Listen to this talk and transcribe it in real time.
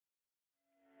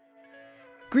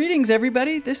Greetings,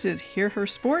 everybody. This is Hear Her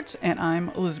Sports, and I'm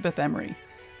Elizabeth Emery.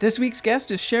 This week's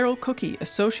guest is Cheryl Cookie,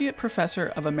 Associate Professor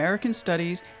of American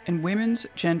Studies and Women's,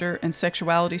 Gender, and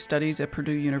Sexuality Studies at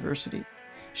Purdue University.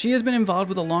 She has been involved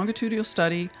with a longitudinal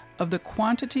study of the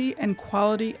quantity and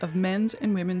quality of men's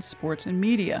and women's sports and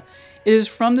media. It is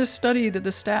from this study that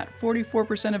the stat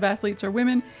 44% of athletes are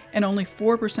women and only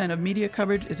 4% of media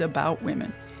coverage is about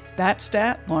women. That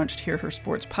stat launched Hear Her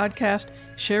Sports podcast.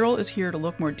 Cheryl is here to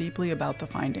look more deeply about the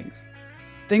findings.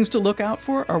 Things to look out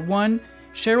for are 1,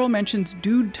 Cheryl mentions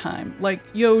dude time, like,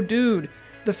 yo dude.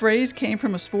 The phrase came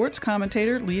from a sports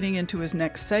commentator leading into his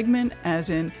next segment, as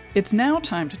in, it's now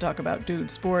time to talk about dude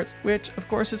sports, which of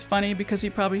course is funny because he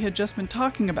probably had just been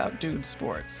talking about dude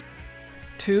sports.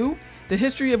 2, the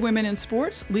history of women in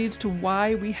sports leads to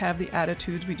why we have the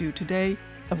attitudes we do today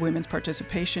of women's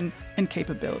participation and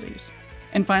capabilities.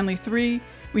 And finally, 3,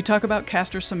 we talk about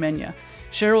Caster Semenya.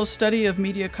 Cheryl's study of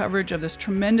media coverage of this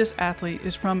tremendous athlete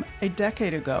is from a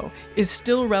decade ago, is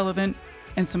still relevant,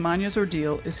 and Semenya's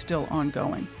ordeal is still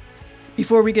ongoing.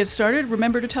 Before we get started,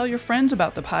 remember to tell your friends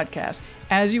about the podcast.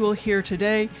 As you will hear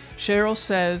today, Cheryl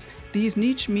says these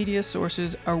niche media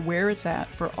sources are where it's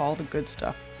at for all the good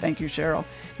stuff. Thank you, Cheryl.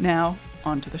 Now,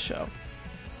 on to the show.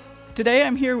 Today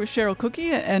I'm here with Cheryl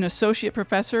Cookie, an Associate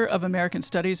Professor of American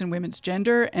Studies and Women's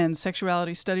Gender and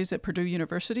Sexuality Studies at Purdue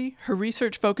University. Her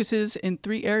research focuses in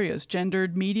 3 areas: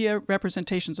 gendered media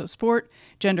representations of sport,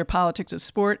 gender politics of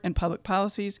sport and public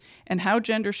policies, and how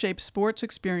gender shapes sports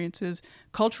experiences,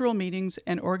 cultural meetings,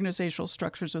 and organizational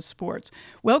structures of sports.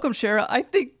 Welcome, Cheryl. I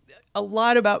think a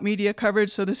lot about media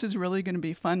coverage, so this is really going to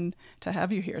be fun to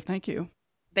have you here. Thank you.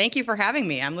 Thank you for having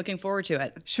me. I'm looking forward to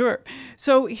it. Sure.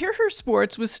 So Hear Her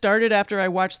Sports was started after I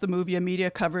watched the movie A Media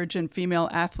Coverage and Female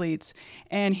Athletes,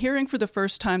 and hearing for the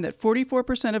first time that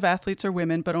 44% of athletes are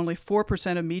women, but only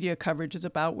 4% of media coverage is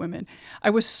about women. I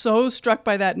was so struck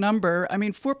by that number.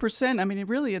 4%,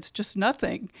 really, it's just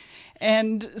nothing.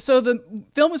 And so the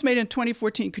film was made in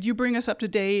 2014. Could you bring us up to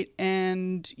date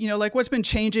and, what's been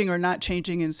changing or not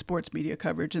changing in sports media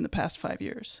coverage in the past 5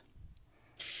 years?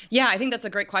 Yeah, I think that's a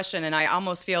great question. And I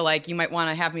almost feel like you might want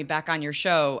to have me back on your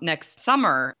show next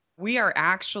summer. We are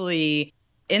actually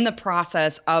in the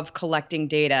process of collecting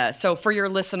data. So for your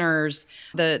listeners,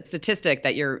 the statistic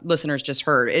that your listeners just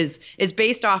heard is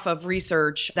based off of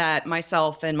research that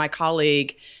myself and my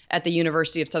colleague at the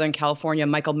University of Southern California,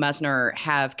 Michael Messner,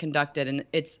 have conducted. And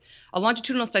it's a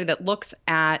longitudinal study that looks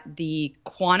at the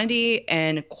quantity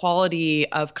and quality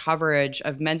of coverage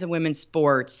of men's and women's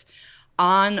sports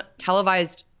on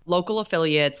televised local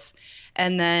affiliates.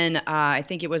 And then I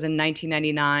think it was in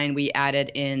 1999, we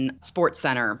added in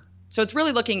SportsCenter. So it's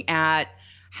really looking at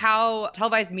how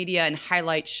televised media and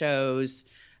highlight shows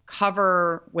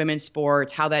cover women's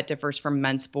sports, how that differs from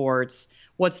men's sports,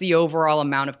 what's the overall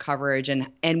amount of coverage, and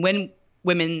when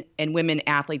women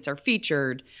athletes are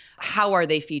featured, how are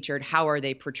they featured, how are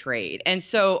they portrayed? And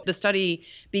so the study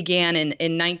began in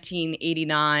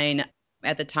 1989.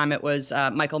 At the time, it was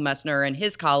Michael Messner and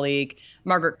his colleague,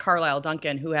 Margaret Carlisle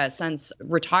Duncan, who has since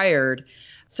retired.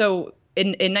 So in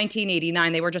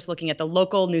 1989, they were just looking at the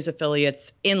local news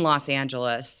affiliates in Los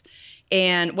Angeles.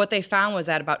 And what they found was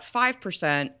that about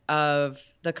 5% of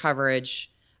the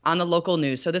coverage on the local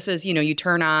news. So this is, you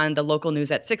turn on the local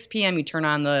news at 6 p.m., you turn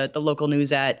on the local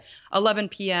news at 11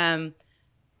 p.m.,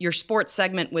 your sports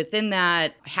segment within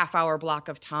that half-hour block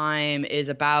of time is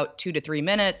about 2 to 3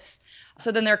 minutes.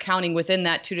 So then they're counting within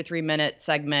that 2 to 3 minute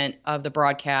segment of the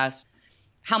broadcast,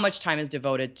 how much time is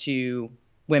devoted to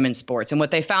women's sports. And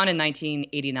what they found in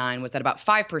 1989 was that about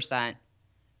 5%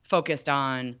 focused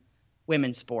on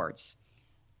women's sports.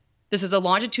 This is a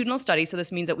longitudinal study, so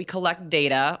this means that we collect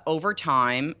data over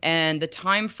time, and the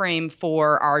time frame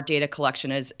for our data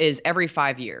collection is every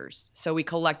 5 years. So we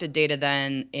collected data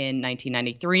then in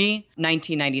 1993,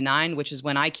 1999, which is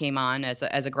when I came on as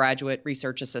a graduate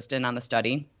research assistant on the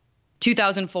study.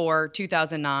 2004,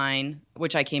 2009,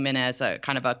 which I came in as a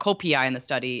kind of a co-PI in the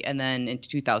study, and then in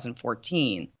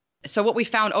 2014. So what we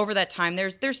found over that time,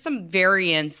 there's some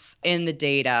variance in the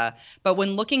data, but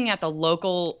when looking at the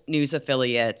local news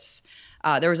affiliates,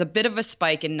 there was a bit of a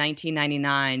spike in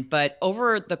 1999, but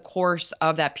over the course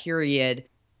of that period,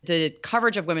 the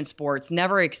coverage of women's sports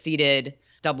never exceeded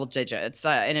double digits.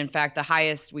 And in fact, the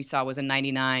highest we saw was in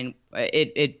 99.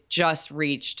 It just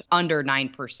reached under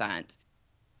 9%.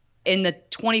 In the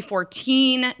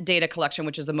 2014 data collection,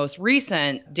 which is the most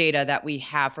recent data that we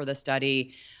have for the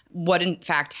study, what in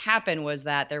fact happened was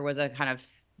that there was a kind of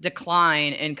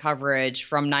decline in coverage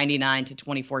from 99 to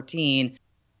 2014.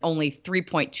 Only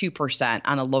 3.2%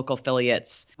 on the local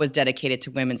affiliates was dedicated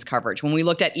to women's coverage. When we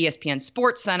looked at ESPN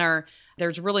SportsCenter,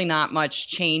 there's really not much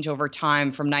change over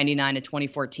time from 99 to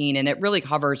 2014, and it really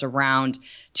hovers around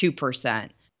 2%.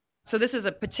 So this is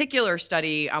a particular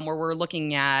study where we're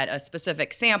looking at a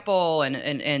specific sample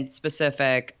and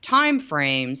specific time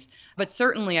frames. But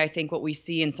certainly, I think what we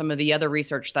see in some of the other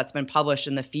research that's been published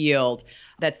in the field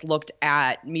that's looked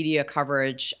at media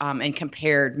coverage and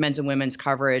compared men's and women's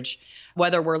coverage,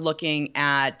 whether we're looking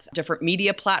at different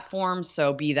media platforms,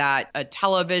 so be that a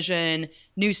television,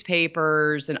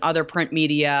 newspapers, and other print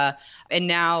media, and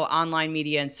now online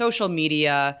media and social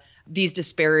media, these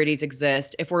disparities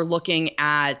exist. If we're looking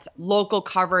at local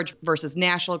coverage versus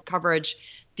national coverage,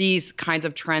 these kinds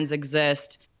of trends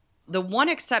exist. The one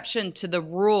exception to the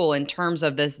rule in terms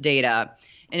of this data,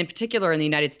 and in particular in the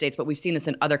United States, but we've seen this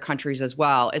in other countries as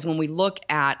well, is when we look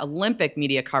at Olympic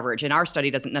media coverage, and our study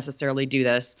doesn't necessarily do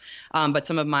this, but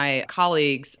some of my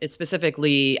colleagues,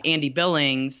 specifically Andy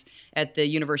Billings at the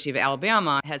University of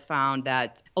Alabama, has found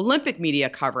that Olympic media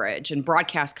coverage and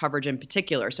broadcast coverage in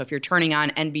particular, so if you're turning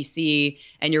on NBC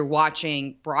and you're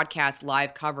watching broadcast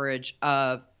live coverage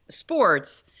of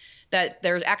sports, that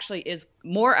there actually is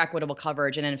more equitable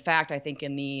coverage. And in fact, I think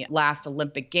in the last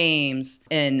Olympic Games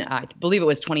in, I believe it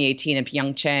was 2018 in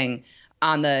Pyeongchang,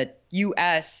 on the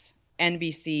US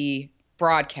NBC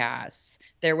broadcasts,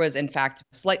 there was in fact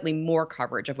slightly more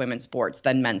coverage of women's sports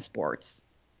than men's sports.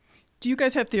 Do you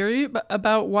guys have theory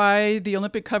about why the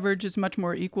Olympic coverage is much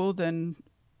more equal than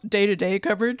day-to-day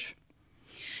coverage?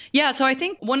 Yeah, so I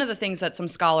think one of the things that some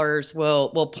scholars will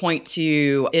point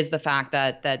to is the fact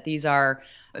that these are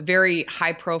very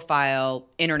high-profile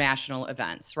international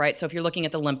events, right? So if you're looking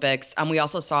at the Olympics, we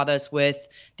also saw this with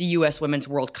the U.S. Women's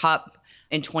World Cup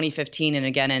in 2015 and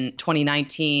again in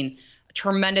 2019.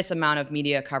 Tremendous amount of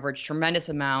media coverage, tremendous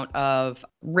amount of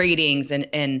ratings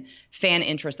and fan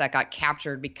interest that got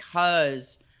captured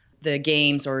because the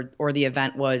games or the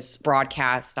event was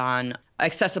broadcast on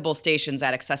accessible stations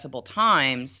at accessible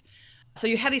times. So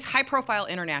you have these high profile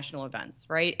international events,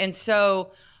 right? And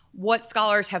so what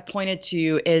scholars have pointed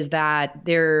to is that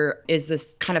there is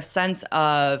this kind of sense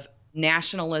of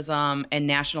nationalism and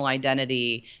national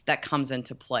identity that comes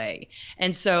into play.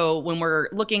 And so when we're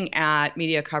looking at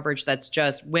media coverage that's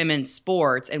just women's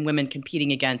sports and women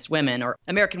competing against women or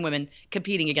American women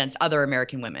competing against other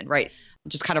American women, right?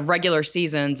 Just kind of regular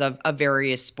seasons of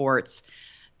various sports,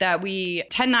 that we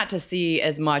tend not to see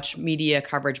as much media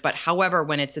coverage. But however,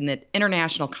 when it's in the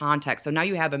international context, so now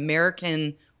you have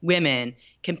American women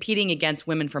competing against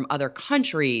women from other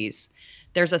countries,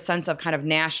 there's a sense of kind of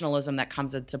nationalism that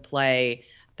comes into play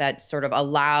that sort of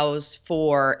allows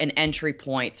for an entry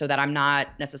point so that I'm not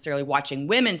necessarily watching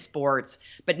women's sports,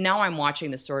 but now I'm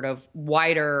watching the sort of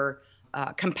wider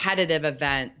competitive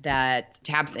event that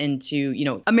taps into,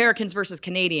 Americans versus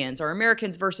Canadians or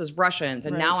Americans versus Russians.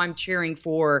 And now I'm cheering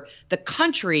for the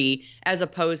country as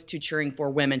opposed to cheering for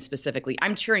women specifically.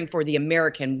 I'm cheering for the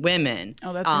American women.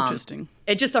 Oh, that's interesting.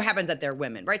 It just so happens that they're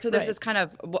women, right? So there's this kind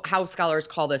of, how scholars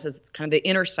call this is kind of the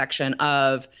intersection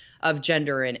of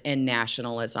gender and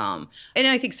nationalism. And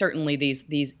I think certainly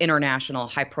these international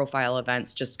high profile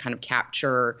events just kind of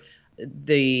capture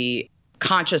the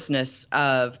consciousness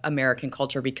of American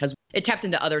culture because it taps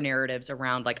into other narratives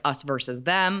around like us versus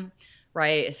them,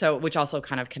 right? So which also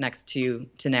kind of connects to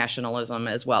nationalism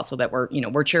as well, so that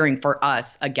we're cheering for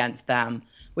us against them,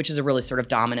 which is a really sort of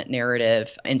dominant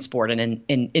narrative in sport and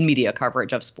in media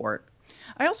coverage of sport.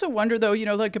 I also wonder, though,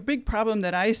 like a big problem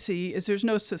that I see is there's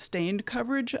no sustained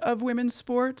coverage of women's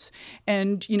sports.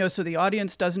 And, so the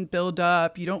audience doesn't build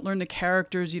up. You don't learn the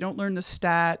characters. You don't learn the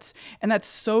stats. And that's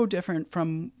so different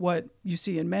from what you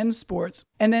see in men's sports.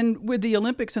 And then with the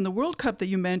Olympics and the World Cup that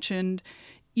you mentioned,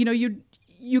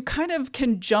 you kind of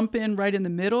can jump in right in the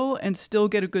middle and still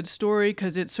get a good story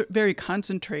because it's very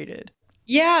concentrated.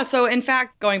 Yeah. So in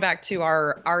fact, going back to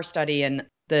our study and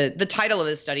the title of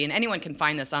this study, and anyone can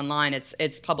find this online,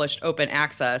 it's published open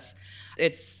access.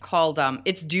 It's called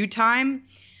It's Due Time,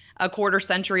 a quarter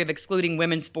century of excluding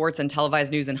women's sports and televised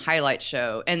news and highlight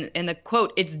show. And the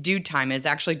quote, "It's due time," is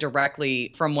actually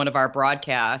directly from one of our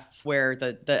broadcasts where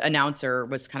the announcer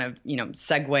was kind of,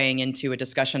 segueing into a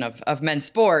discussion of men's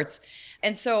sports.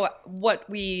 And so what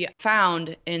we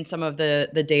found in some of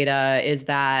the data is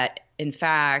that, in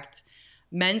fact,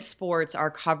 men's sports are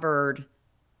covered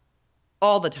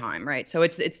all the time, right? So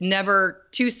it's never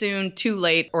too soon, too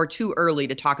late, or too early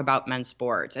to talk about men's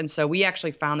sports. And so we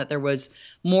actually found that there was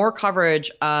more coverage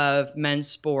of men's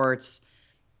sports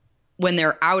when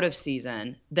they're out of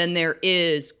season than there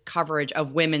is coverage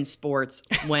of women's sports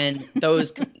when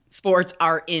those sports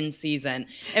are in season.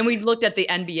 And we looked at the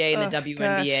NBA and the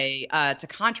WNBA to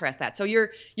contrast that. So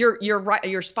you're right.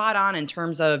 You're spot on in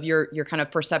terms of your kind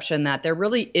of perception that there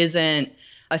really isn't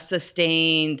a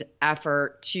sustained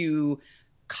effort to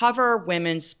cover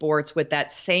women's sports with that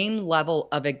same level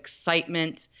of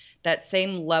excitement, that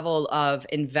same level of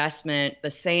investment,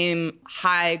 the same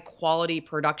high quality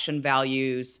production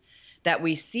values that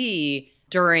we see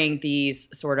during these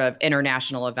sort of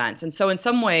international events. And so in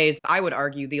some ways, I would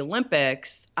argue the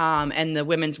Olympics and the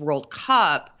Women's World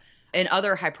Cup and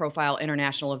other high profile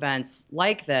international events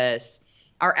like this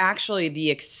are actually the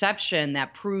exception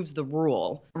that proves the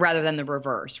rule rather than the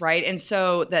reverse, right? And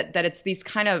so that it's these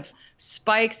kind of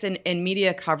spikes in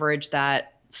media coverage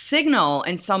that signal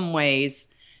in some ways,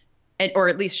 or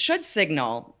at least should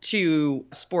signal to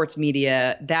sports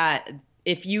media, that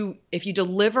if you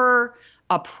deliver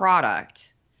a product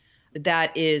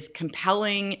that is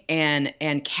compelling and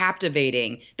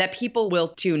captivating, that people will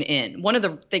tune in. One of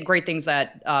the great things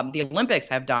that the Olympics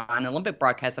have done, Olympic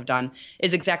broadcasts have done,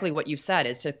 is exactly what you said,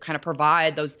 is to kind of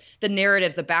provide the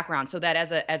narratives, the background, so that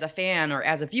as a fan or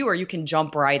as a viewer, you can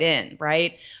jump right in,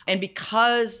 right? And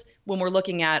because when we're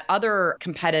looking at other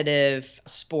competitive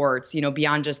sports,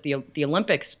 beyond just the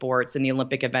Olympic sports and the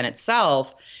Olympic event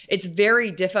itself, it's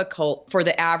very difficult for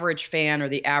the average fan or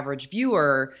the average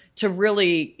viewer to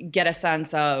really get a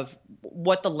sense of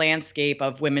what the landscape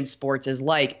of women's sports is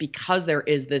like, because there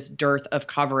is this dearth of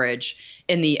coverage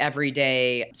in the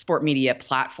everyday sport media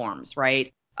platforms,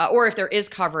 right? Or if there is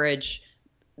coverage,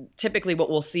 typically what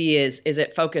we'll see is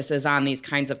it focuses on these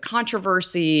kinds of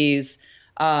controversies,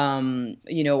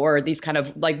 or these kind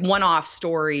of like one-off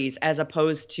stories, as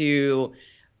opposed to,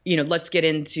 let's get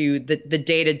into the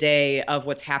day-to-day of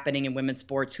what's happening in women's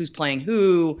sports, who's playing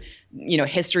who,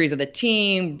 histories of the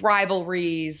team,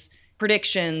 rivalries,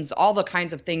 predictions, all the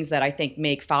kinds of things that I think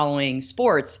make following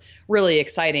sports really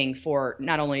exciting for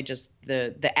not only just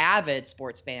the avid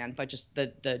sports fan, but just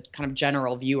the kind of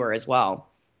general viewer as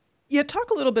well. Yeah, talk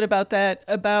a little bit about that,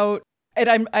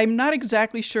 and I'm not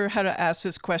exactly sure how to ask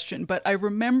this question, but I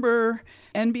remember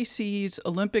NBC's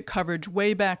Olympic coverage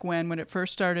way back when it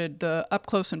first started, the Up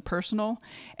Close and Personal.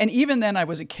 And even then I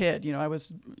was a kid, I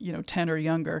was, 10 or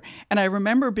younger. And I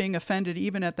remember being offended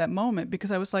even at that moment,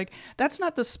 because I was like, that's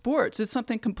not the sports. It's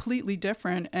something completely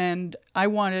different. And I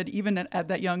wanted, even at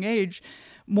that young age,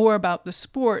 more about the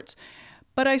sports.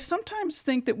 But I sometimes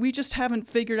think that we just haven't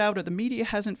figured out, or the media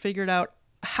hasn't figured out,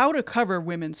 how to cover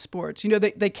women's sports. They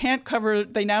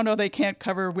now know they can't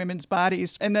cover women's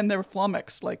bodies, and then they're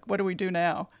flummoxed. Like, what do we do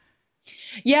now?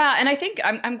 Yeah, and I think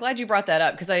I'm glad you brought that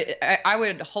up, because I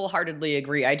would wholeheartedly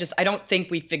agree. I don't think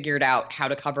we figured out how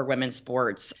to cover women's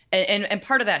sports. And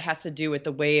part of that has to do with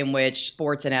the way in which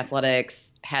sports and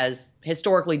athletics has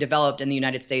historically developed in the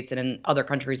United States and in other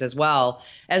countries as well,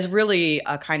 as really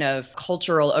a kind of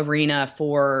cultural arena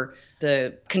for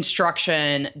the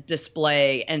construction,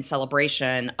 display, and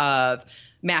celebration of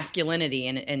masculinity,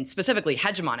 and specifically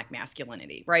hegemonic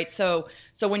masculinity, right? So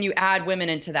when you add women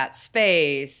into that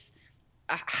space,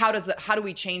 how do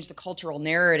we change the cultural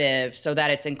narrative so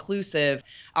that it's inclusive?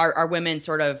 Are women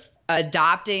sort of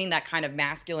adopting that kind of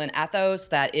masculine ethos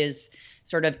that is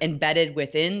sort of embedded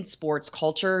within sports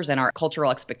cultures and our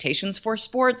cultural expectations for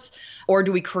sports? Or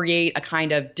do we create a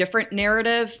kind of different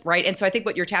narrative, right? And so I think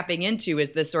what you're tapping into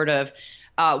is this sort of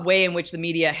way in which the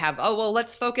media have,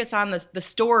 let's focus on the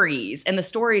stories. And the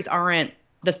stories aren't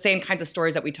the same kinds of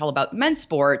stories that we tell about men's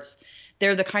sports.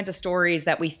 They're the kinds of stories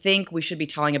that we think we should be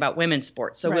telling about women's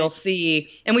sports. So We'll see,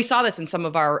 and we saw this in some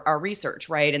of our research,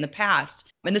 right, in the past.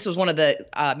 And this was one of the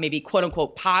maybe quote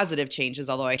unquote positive changes,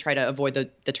 although I try to avoid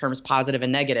the terms positive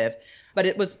and negative. But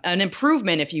it was an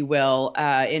improvement, if you will,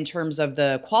 in terms of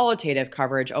the qualitative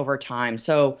coverage over time.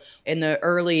 So in the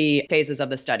early phases of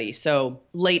the study, so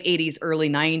late 80s, early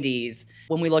 90s,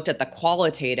 when we looked at the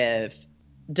qualitative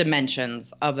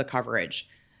dimensions of the coverage,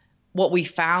 what we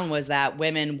found was that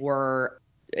women were,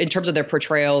 in terms of their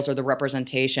portrayals or the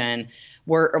representation,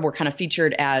 were kind of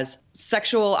featured as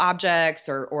sexual objects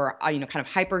or kind of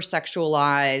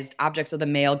hypersexualized objects of the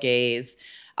male gaze.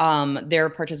 Their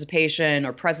participation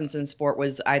or presence in sport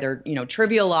was either,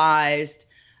 trivialized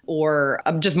or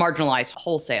just marginalized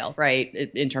wholesale, right,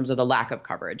 in terms of the lack of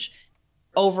coverage.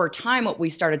 Over time, what we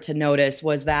started to notice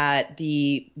was that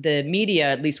the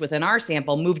media, at least within our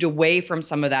sample, moved away from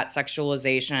some of that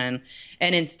sexualization,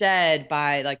 and instead,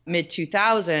 by like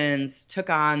mid-2000s, took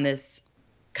on this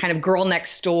kind of girl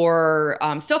next door,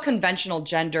 still conventional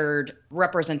gendered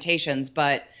representations,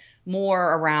 but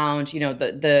more around,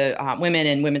 the women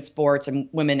in women's sports and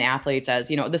women athletes as,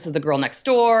 this is the girl next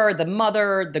door, the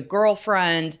mother, the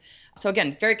girlfriend. So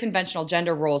again, very conventional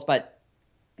gender roles, but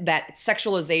that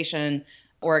sexualization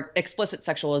or explicit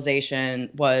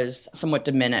sexualization was somewhat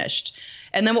diminished.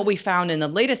 And then what we found in the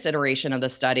latest iteration of the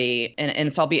study,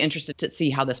 and so I'll be interested to see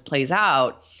how this plays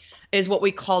out, is what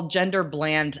we call gender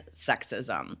bland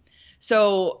sexism.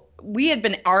 So we had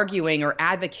been arguing or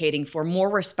advocating for more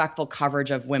respectful coverage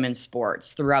of women's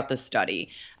sports throughout the study,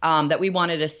 that we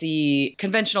wanted to see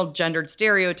conventional gendered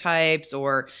stereotypes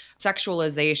or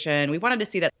sexualization. We wanted to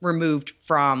see that removed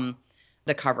from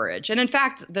the coverage. And in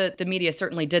fact, the media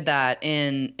certainly did that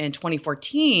in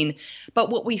 2014. But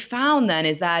what we found then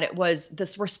is that it was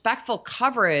this respectful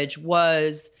coverage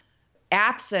was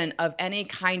absent of any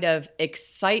kind of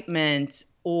excitement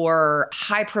or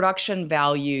high production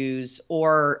values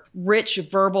or rich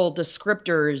verbal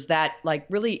descriptors that like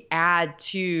really add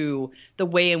to the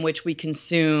way in which we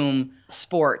consume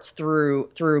sports through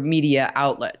media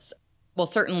outlets. Well,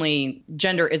 certainly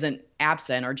gender isn't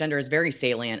absent, or gender is very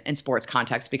salient in sports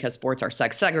context because sports are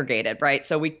sex segregated, right?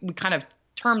 So we kind of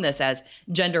term this as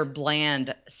gender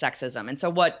bland sexism. And so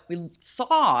what we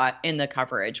saw in the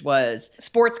coverage was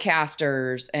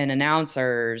sportscasters and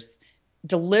announcers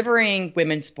delivering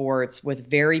women's sports with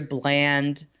very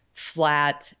bland,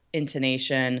 flat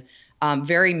intonation,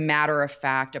 very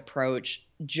matter-of-fact approach,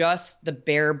 just the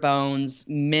bare bones,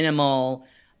 minimal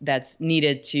that's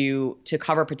needed to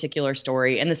cover a particular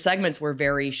story. And the segments were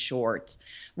very short.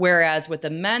 Whereas with the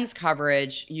men's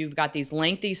coverage, you've got these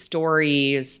lengthy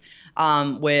stories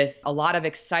with a lot of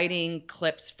exciting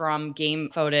clips from game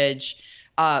footage,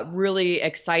 really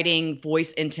exciting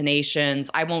voice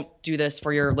intonations. I won't do this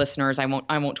for your listeners. I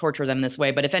won't torture them this way.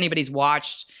 But if anybody's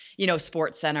watched,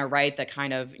 Sports Center, right, the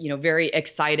kind of, very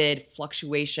excited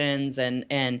fluctuations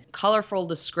and colorful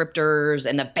descriptors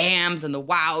and the bams and the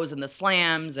wows and the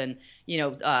slams and,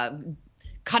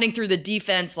 cutting through the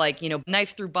defense, like,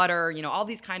 knife through butter, all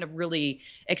these kind of really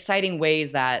exciting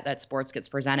ways that sports gets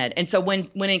presented. And so when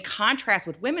in contrast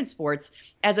with women's sports,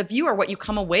 as a viewer, what you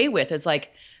come away with is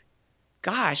like,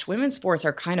 gosh, women's sports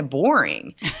are kind of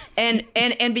boring. And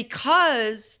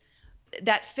because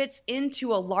that fits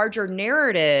into a larger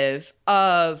narrative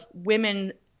of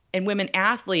women and women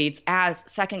athletes as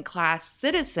second-class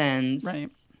citizens, right,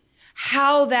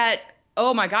 how that,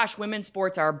 oh my gosh, women's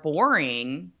sports are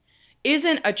boring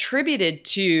isn't attributed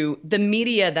to the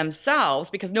media themselves,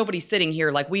 because nobody's sitting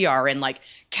here like we are and like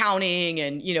counting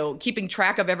and, keeping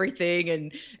track of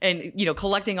everything and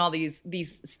collecting all these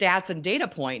stats and data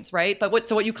points, right? But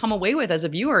what you come away with as a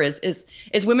viewer is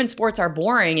women's sports are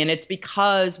boring, and it's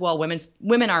because, well,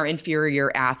 women are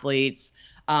inferior athletes.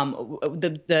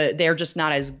 They're just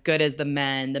not as good as the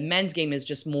men. The men's game is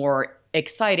just more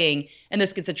exciting, and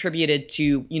this gets attributed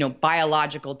to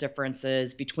biological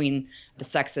differences between the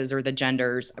sexes or the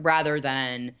genders, rather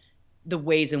than the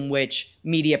ways in which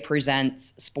media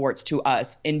presents sports to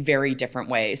us in very different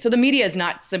ways. So the media is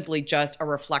not simply just a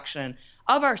reflection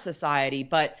of our society,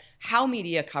 but how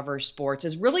media covers sports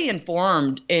is really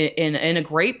informed in a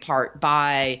great part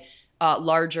by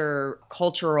larger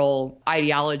cultural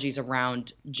ideologies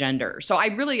around gender. So I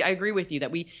agree with you that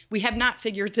we have not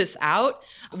figured this out.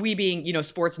 We being,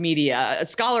 sports media,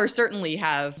 scholars certainly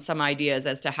have some ideas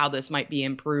as to how this might be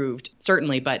improved,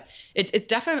 certainly, but it's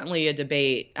definitely a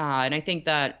debate. And I think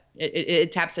that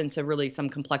it taps into really some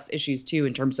complex issues too,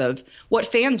 in terms of what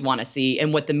fans want to see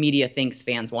and what the media thinks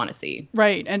fans want to see.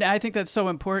 Right. And I think that's so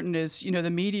important is, the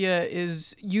media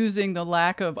is using the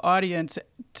lack of audience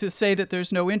to say that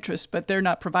there's no interest, but they're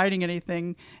not providing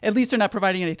anything. At least they're not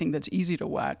providing anything that's easy to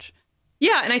watch.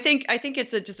 Yeah, and I think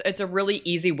it's a really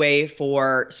easy way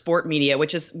for sport media,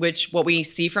 which what we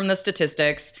see from the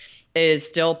statistics is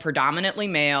still predominantly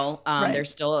male. Right.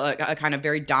 There's still a kind of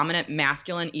very dominant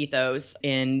masculine ethos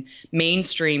in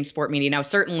mainstream sport media. Now,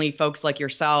 certainly folks like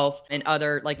yourself and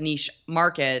other like niche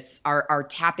markets are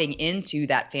tapping into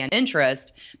that fan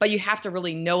interest, but you have to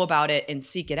really know about it and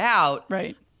seek it out.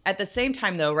 Right. At the same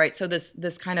time, though, right, so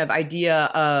this kind of idea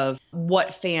of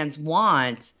what fans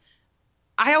want,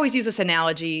 I always use this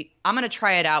analogy. I'm going to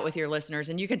try it out with your listeners,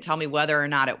 and you can tell me whether or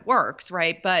not it works,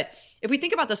 right? But if we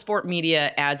think about the sport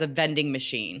media as a vending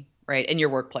machine, right, in your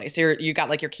workplace, you got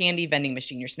like your candy vending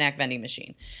machine, your snack vending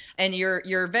machine, and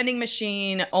your vending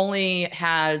machine only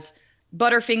has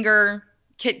Butterfinger,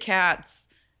 Kit Kats,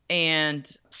 and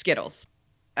Skittles.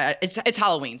 It's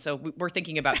Halloween, so we're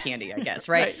thinking about candy, I guess,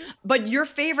 right? Right. But your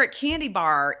favorite candy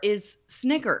bar is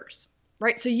Snickers.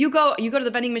 Right. So you go to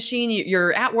the vending machine,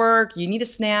 you're at work, you need a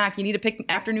snack, you need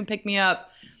a afternoon pick me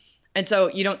up. And so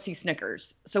you don't see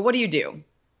Snickers. So what do?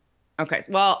 Okay.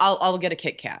 Well, I'll get a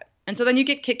Kit Kat. And so then you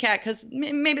get Kit Kat because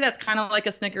maybe that's kind of like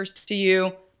a Snickers to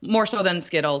you, more so than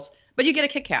Skittles, but you get a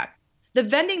Kit Kat. The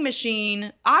vending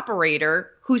machine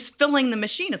operator who's filling the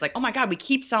machine is like, oh my God, we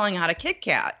keep selling out of Kit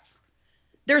Kats.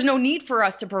 There's no need for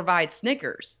us to provide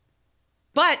Snickers.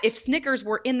 But if Snickers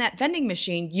were in that vending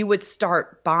machine, you would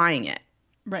start buying it.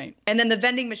 Right. And then the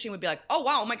vending machine would be like, oh,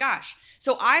 wow, oh my gosh.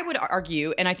 So I would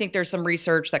argue, and I think there's some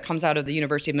research that comes out of the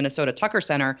University of Minnesota Tucker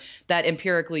Center that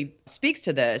empirically speaks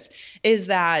to this, is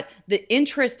that the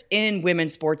interest in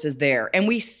women's sports is there. And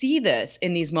we see this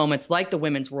in these moments like the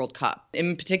Women's World Cup,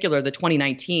 in particular, the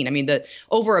 2019. I mean, the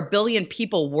over 1 billion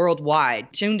people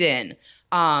worldwide tuned in.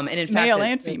 And in fact, male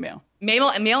and female.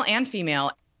 Male and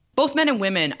female. Both men and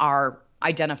women are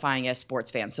identifying as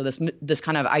sports fans. So this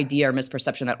kind of idea or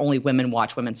misperception that only women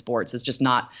watch women's sports is just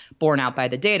not borne out by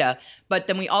the data. But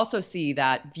then we also see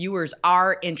that viewers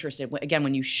are interested. Again,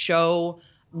 when you show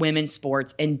women's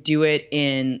sports and do it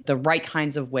in the right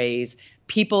kinds of ways,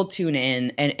 people tune in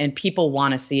and people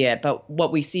want to see it. But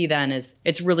what we see then is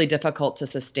it's really difficult to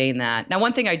sustain that. Now,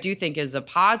 one thing I do think is a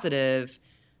positive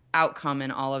outcome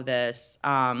in all of this,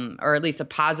 or at least a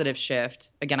positive shift.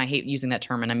 Again, I hate using that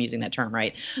term, and I'm using that term,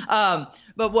 right?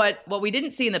 But what we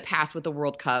didn't see in the past with the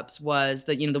World Cups was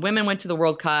that, the women went to the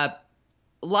World Cup,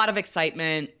 a lot of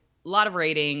excitement, a lot of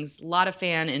ratings, a lot of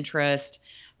fan interest.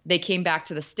 They came back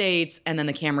to the States, and then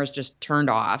the cameras just turned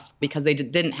off because they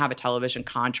didn't have a television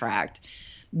contract.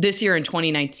 This year in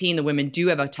 2019, the women do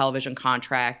have a television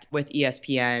contract with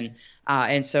ESPN.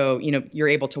 And so, you're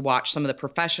able to watch some of the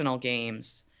professional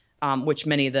games, which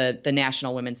many of the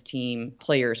national women's team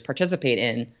players participate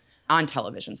in on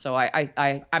television. So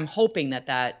I'm hoping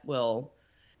that will,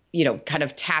 kind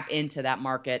of tap into that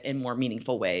market in more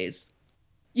meaningful ways.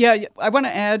 Yeah, I want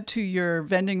to add to your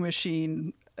vending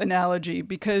machine analogy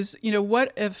because,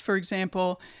 what if, for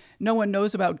example, no one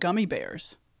knows about gummy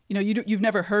bears? You've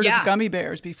never heard of gummy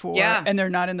bears before, and they're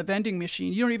not in the vending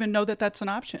machine. You don't even know that that's an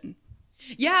option.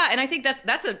 Yeah, and I think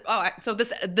so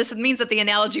this means that the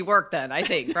analogy worked then, I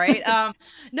think, right?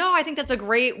 No, I think that's a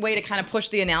great way to kind of push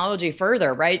the analogy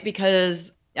further, right?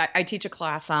 Because I teach a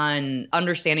class on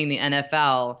understanding the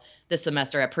NFL this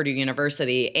semester at Purdue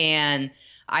University, and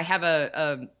I have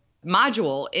a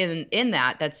module in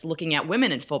that's looking at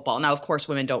women in football. Now, of course,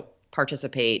 women don't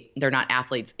participate. They're not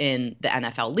athletes in the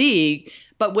NFL league,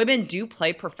 but women do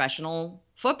play professional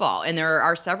football, and there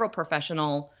are several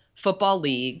professional football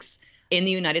leagues in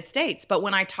the United States. But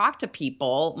when I talk to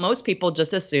people, most people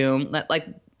just assume that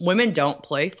women don't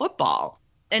play football.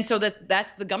 And so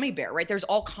that's the gummy bear, right? There's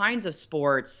all kinds of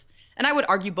sports, and I would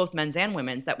argue both men's and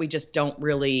women's, that we just don't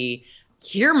really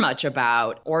hear much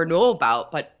about or know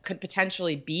about, but could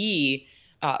potentially be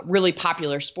really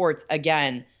popular sports,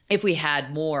 again, if we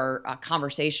had more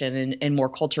conversation and more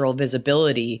cultural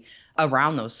visibility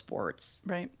around those sports.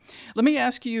 Right. Let me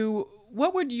ask you,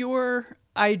 what would your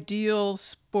ideal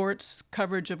sports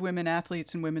coverage of women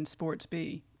athletes and women's sports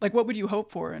be? What would you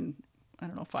hope for in,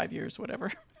 5 years,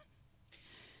 whatever?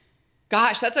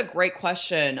 Gosh, that's a great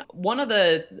question. One of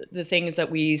the things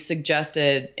that we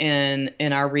suggested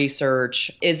in our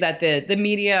research is that the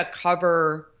media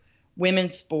cover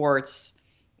women's sports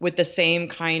with the same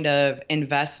kind of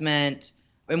investment,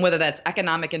 and whether that's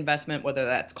economic investment, whether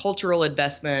that's cultural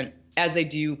investment, as they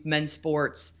do men's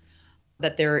sports,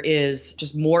 that there is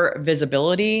just more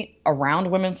visibility around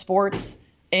women's sports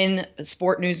in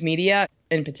sport news media.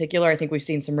 In particular, I think we've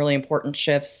seen some really important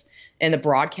shifts in the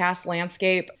broadcast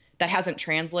landscape that hasn't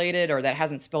translated or that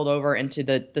hasn't spilled over into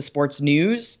the sports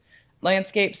news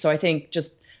landscape. So I think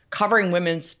just covering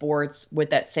women's sports with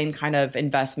that same kind of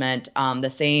investment, the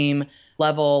same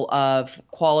level of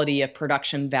quality of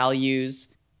production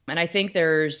values. And I think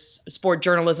there's sport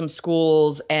journalism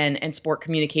schools and sport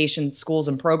communication schools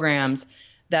and programs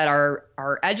that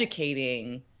are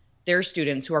educating their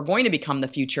students who are going to become the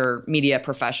future media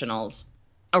professionals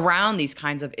around these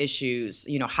kinds of issues.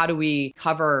 How do we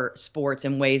cover sports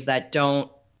in ways that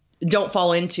don't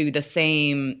fall into the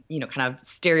same, kind of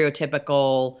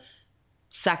stereotypical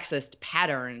sexist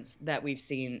patterns that we've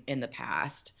seen in the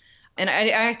past. And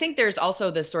I think there's also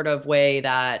this sort of way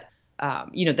that,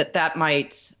 that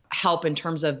might help in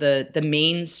terms of the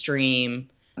mainstream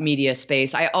media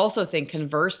space. I also think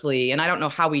conversely, and I don't know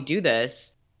how we do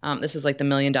this, this is like the $1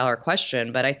 million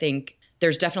question, but I think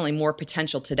there's definitely more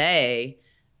potential today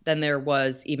than there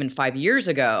was even 5 years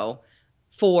ago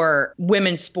for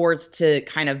women's sports to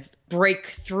kind of break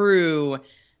through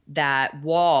that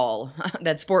wall,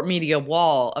 that sport media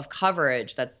wall of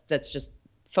coverage that's just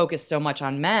focused so much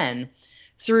on men,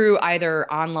 through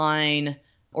either online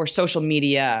or social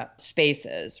media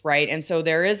spaces, right? And so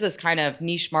there is this kind of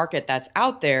niche market that's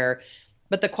out there.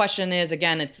 But the question is,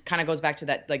 again, it kind of goes back to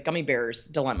that like gummy bears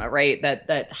dilemma, right?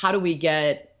 That how do we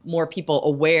get more people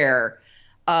aware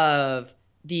of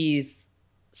these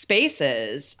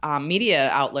spaces, media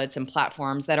outlets and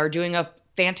platforms that are doing a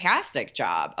fantastic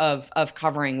job of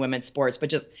covering women's sports, but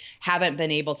just haven't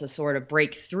been able to sort of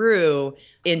break through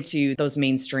into those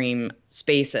mainstream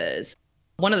spaces.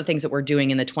 One of the things that we're doing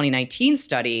in the 2019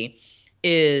 study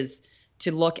is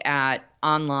to look at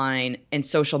online and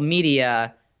social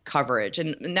media coverage.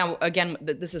 And now, again,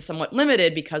 this is somewhat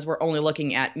limited because we're only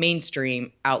looking at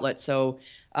mainstream outlets. So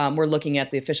we're looking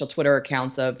at the official Twitter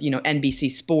accounts of,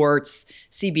 NBC Sports,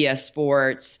 CBS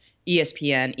Sports,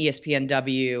 ESPN,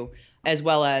 ESPNW, as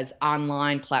well as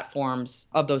online platforms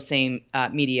of those same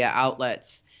media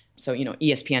outlets. So,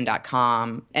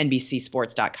 ESPN.com,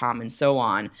 NBCSports.com, and so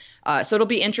on. So it'll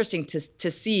be interesting to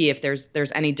see if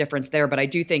there's any difference there. But I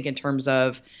do think in terms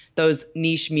of those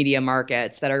niche media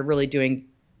markets that are really doing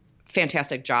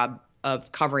fantastic job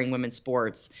of covering women's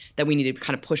sports, that we need to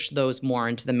kind of push those more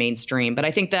into the mainstream. But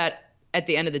I think that at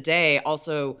the end of the day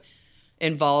also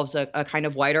involves a kind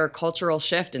of wider cultural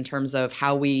shift in terms of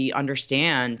how we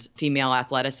understand female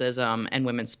athleticism and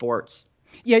women's sports.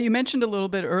 Yeah, you mentioned a little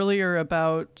bit earlier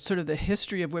about sort of the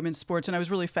history of women's sports, and I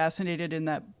was really fascinated in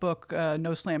that book,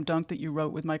 No Slam Dunk, that you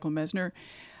wrote with Michael Mesner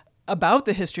about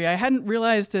the history. I hadn't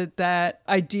realized that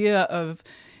idea of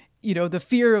the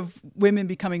fear of women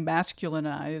becoming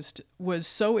masculinized was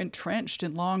so entrenched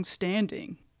and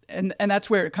long-standing, and that's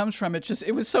where it comes from.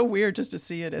 It was so weird just to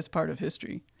see it as part of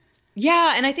history.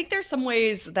 Yeah, and I think there's some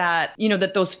ways that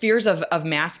that those fears of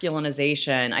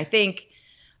masculinization, I think,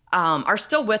 are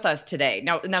still with us today.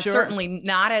 Now, Sure. Certainly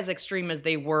not as extreme as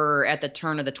they were at the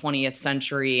turn of the 20th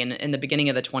century and in the beginning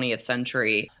of the 20th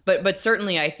century, but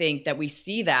certainly I think that we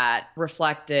see that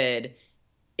reflected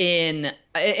in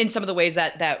some of the ways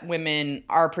that women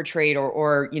are portrayed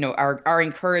or are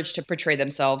encouraged to portray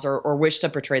themselves or wish to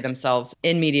portray themselves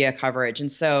in media coverage.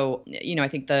 And so, I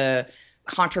think the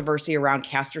controversy around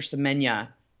Caster Semenya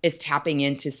is tapping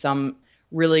into some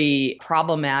really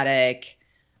problematic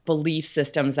belief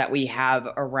systems that we have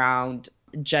around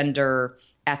gender,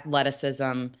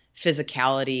 athleticism,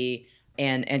 physicality,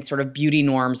 and sort of beauty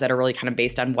norms that are really kind of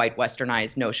based on white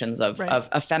westernized notions of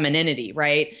femininity,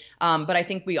 right? But I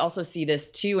think we also see this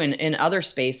too in other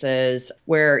spaces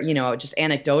where, just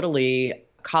anecdotally,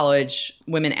 college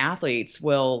women athletes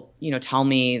will, tell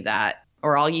me that,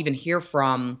 or I'll even hear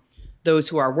from those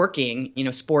who are working,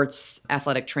 sports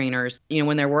athletic trainers,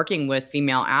 when they're working with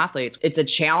female athletes, it's a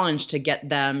challenge to get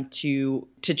them to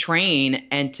train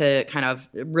and to kind of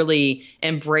really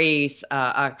embrace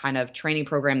a kind of training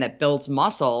program that builds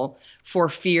muscle for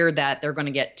fear that they're going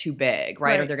to get too big,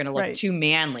 right? Or they're going to look too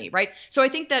manly, right? So I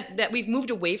think that we've moved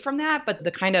away from that, but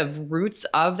the kind of roots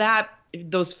of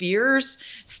those fears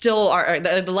still are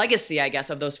the legacy, I guess,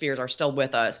 of those fears are still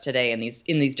with us today in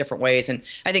these different ways. And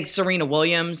I think Serena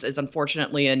Williams is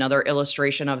unfortunately another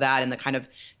illustration of that in the kind of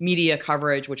media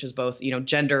coverage, which is both,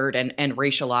 gendered and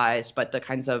racialized, but the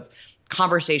kinds of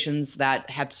conversations that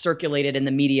have circulated in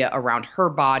the media around her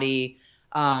body.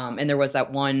 And there was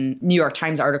that one New York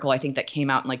Times article, I think, that came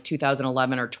out in like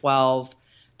 2011 or 12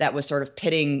 that was sort of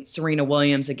pitting Serena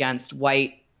Williams against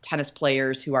white tennis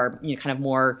players who are, kind of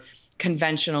more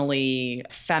conventionally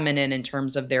feminine in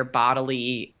terms of their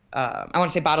bodily, I want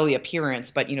to say bodily appearance,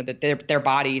 but, that their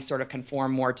bodies sort of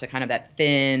conform more to kind of that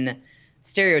thin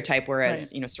stereotype,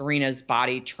 whereas, Serena's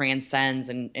body transcends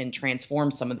and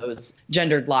transforms some of those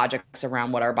gendered logics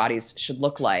around what our bodies should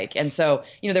look like. And so,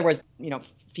 there was,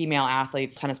 female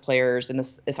athletes, tennis players in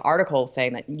this article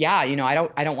saying that,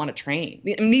 I don't want to train.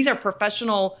 I mean, these are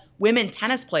professional women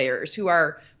tennis players who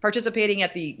are participating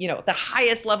at the, the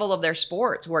highest level of their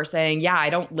sports, who are saying, I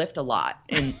don't lift a lot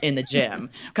in the gym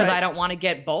because I don't want to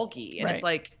get bulky. And it's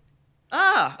like,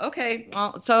 okay.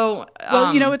 Well, so.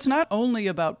 It's not only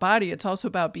about body, it's also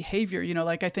about behavior.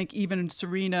 Like I think even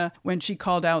Serena, when she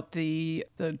called out the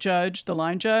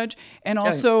line judge, and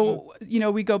also,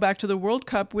 we go back to the World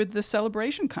Cup with the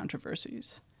celebration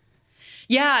controversies.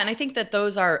 Yeah, and I think that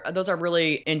those are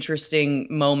really interesting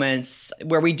moments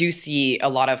where we do see a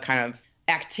lot of kind of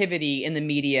activity in the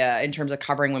media in terms of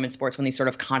covering women's sports when these sort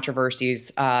of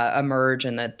controversies emerge,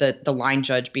 and the line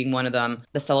judge being one of them,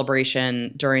 the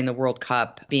celebration during the World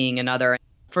Cup being another.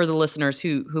 For the listeners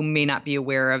who may not be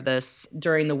aware of this,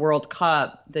 during the World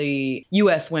Cup, the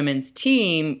U.S. women's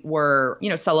team were,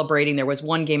 celebrating. There was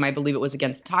one game, I believe it was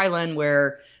against Thailand,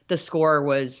 where the score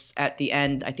was at the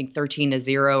end, I think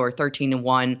 13-0 or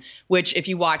 13-1, which if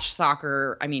you watch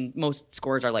soccer, I mean, most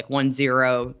scores are like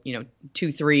 1-0,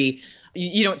 2-3.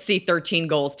 You don't see 13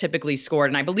 goals typically scored.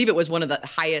 And I believe it was one of the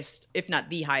highest, if not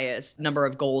the highest, number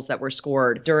of goals that were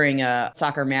scored during a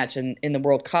soccer match in the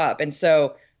World Cup. And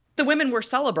so the women were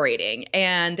celebrating,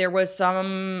 and there was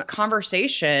some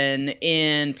conversation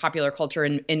in popular culture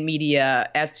and in media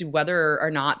as to whether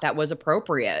or not that was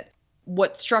appropriate.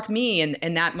 What struck me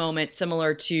in that moment,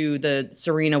 similar to the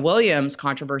Serena Williams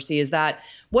controversy, is that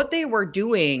what they were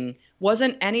doing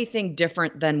wasn't anything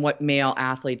different than what male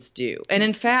athletes do. And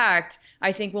in fact,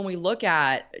 I think when we look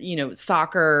at,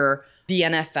 soccer, the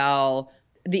NFL,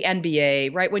 the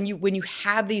NBA, right, when you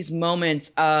have these moments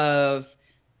of,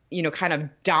 kind of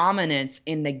dominance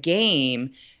in the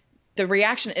game, the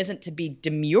reaction isn't to be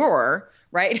demure,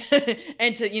 right?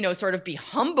 And to, sort of be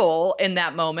humble in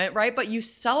that moment, right? But you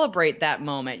celebrate that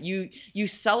moment. You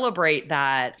celebrate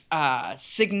that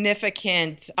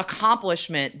significant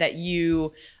accomplishment that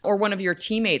you or one of your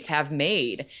teammates have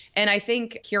made. And I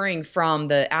think hearing from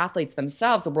the athletes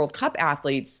themselves, the World Cup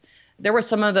athletes, there were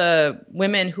some of the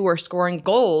women who were scoring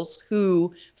goals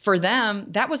who, for them,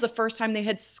 that was the first time they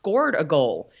had scored a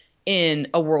goal in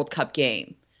a World Cup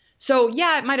game. So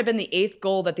yeah, it might have been the 8th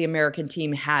goal that the American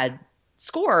team had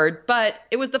scored, but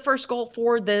it was the first goal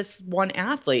for this one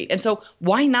athlete. And so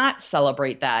why not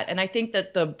celebrate that? And I think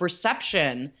that the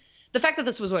reception, the fact that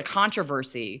this was a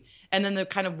controversy, and then the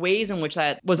kind of ways in which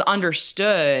that was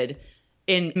understood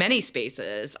in many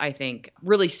spaces, I think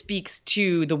really speaks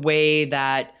to the way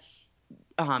that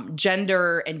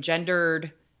gender and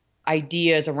gendered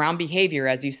ideas around behavior,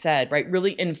 as you said, right,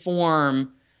 really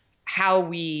inform how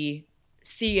we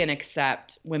see and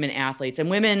accept women athletes.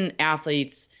 And women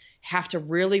athletes have to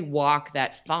really walk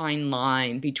that fine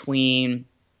line between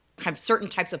kind of certain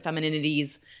types of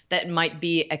femininities that might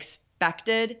be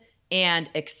expected and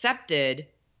accepted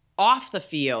off the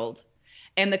field,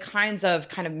 and the kinds of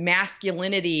kind of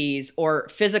masculinities or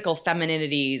physical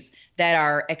femininities that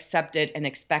are accepted and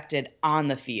expected on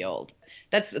the field.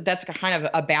 That's kind of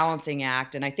a balancing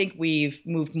act. And I think we've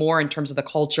moved more in terms of the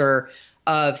culture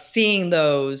of seeing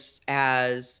those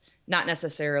as not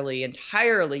necessarily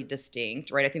entirely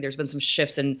distinct, right? I think there's been some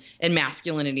shifts in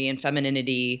masculinity and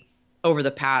femininity over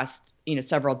the past,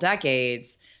 several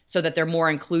decades, so that they're more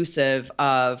inclusive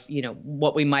of,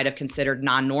 what we might have considered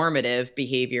non-normative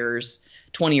behaviors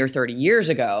 20 or 30 years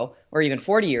ago, or even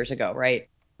 40 years ago, right?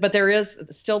 But there is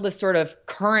still this sort of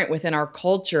current within our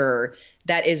culture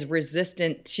that is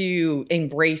resistant to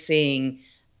embracing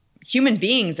human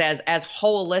beings as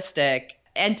holistic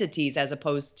entities, as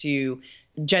opposed to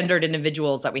gendered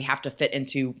individuals that we have to fit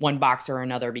into one box or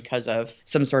another because of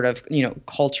some sort of,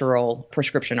 cultural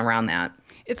prescription around that.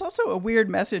 It's also a weird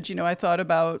message. I thought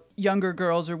about younger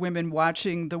girls or women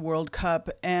watching the World Cup,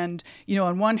 and,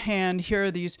 on one hand, here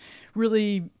are these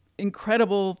really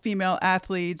incredible female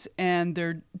athletes, and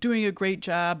they're doing a great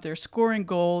job. They're scoring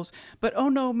goals, but oh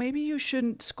no, maybe you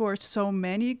shouldn't score so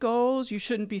many goals. You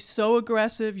shouldn't be so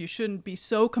aggressive. You shouldn't be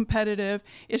so competitive.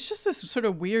 It's just this sort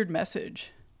of weird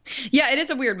message. Yeah, it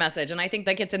is a weird message. And I think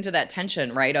that gets into that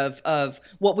tension, right, of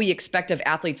what we expect of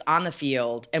athletes on the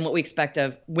field and what we expect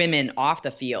of women off the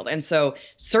field. And so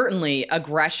certainly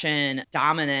aggression,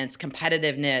 dominance,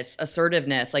 competitiveness,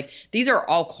 assertiveness, like these are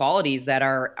all qualities that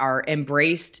are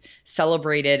embraced,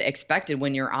 celebrated, expected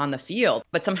when you're on the field.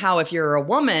 But somehow if you're a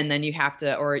woman, then you have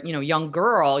to, or, young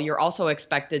girl, you're also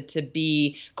expected to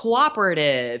be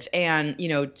cooperative and,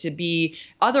 to be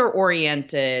other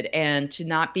oriented and to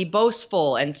not be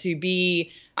boastful and to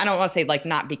be, I don't want to say like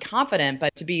not be confident,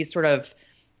 but to be sort of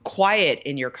quiet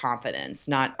in your confidence,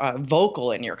 not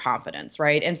vocal in your confidence,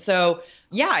 right? And so,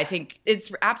 yeah, I think it's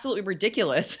absolutely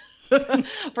ridiculous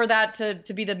for that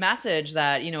to be the message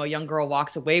that, a young girl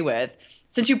walks away with.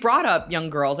 Since you brought up young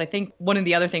girls, I think one of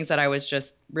the other things that I was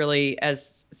just really,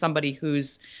 as somebody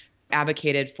who's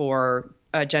advocated for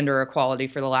gender equality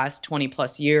for the last 20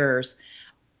 plus years,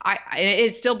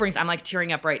 it still brings, I'm like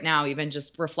tearing up right now, even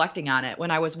just reflecting on it. When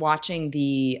I was watching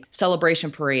the celebration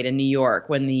parade in New York,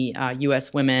 when the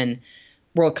U.S. Women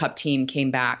World Cup team came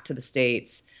back to the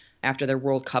States after their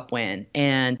World Cup win,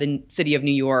 and the city of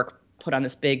New York put on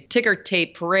this big ticker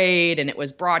tape parade, and it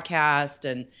was broadcast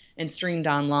and streamed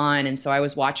online. And so I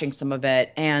was watching some of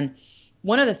it. And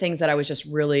one of the things that I was just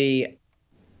really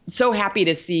so happy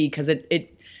to see, because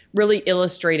it really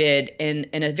illustrated in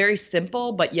a very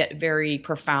simple but yet very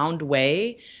profound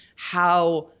way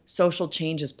how social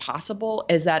change is possible,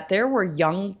 is that there were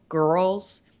young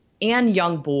girls and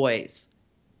young boys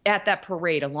at that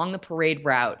parade, along the parade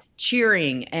route,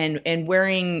 cheering and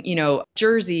wearing,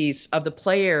 jerseys of the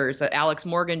players, Alex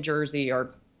Morgan jersey,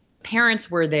 or parents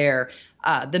were there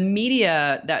the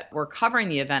media that were covering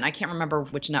the event, I can't remember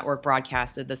which network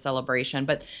broadcasted the celebration,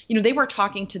 but they were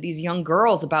talking to these young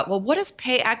girls about, well, what does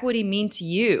pay equity mean to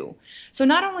you? So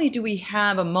not only do we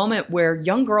have a moment where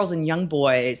young girls and young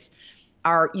boys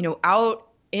are, out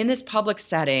in this public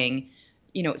setting,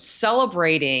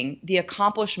 celebrating the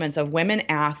accomplishments of women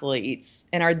athletes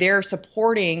and are there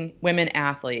supporting women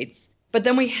athletes. But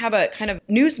then we have a kind of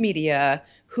news media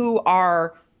who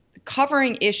are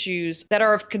covering issues that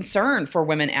are of concern for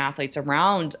women athletes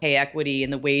around pay equity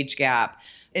and the wage gap.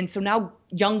 And so now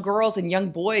young girls and young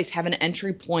boys have an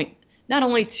entry point not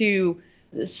only to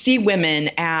see women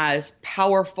as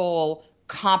powerful,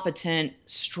 competent,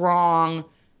 strong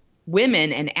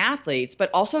women and athletes, but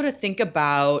also to think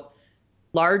about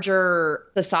larger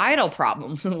societal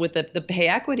problems with the pay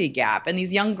equity gap. And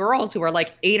these young girls who are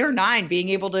like 8 or 9 being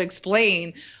able to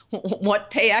explain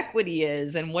what pay equity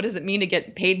is and what does it mean to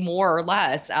get paid more or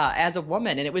less as a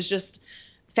woman. And it was just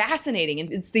fascinating.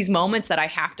 And it's these moments that I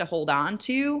have to hold on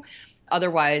to.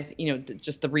 Otherwise,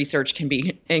 just the research can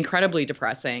be incredibly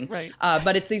depressing. Right.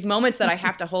 But it's these moments that I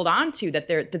have to hold on to, that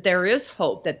there is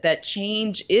hope, that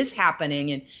change is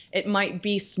happening. And it might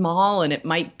be small and it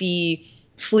might be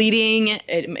fleeting.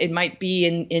 It might be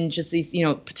in just these,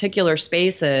 particular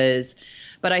spaces.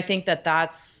 But I think that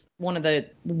that's one of the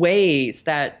ways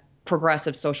that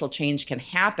progressive social change can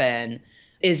happen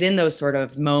is in those sort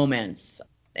of moments.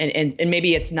 And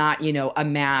maybe it's not, a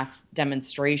mass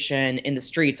demonstration in the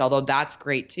streets, although that's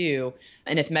great too.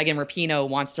 And if Megan Rapinoe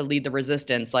wants to lead the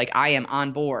resistance, like, I am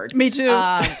on board. Me too.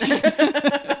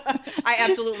 I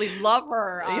absolutely love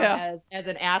her as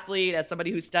an athlete, as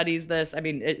somebody who studies this. I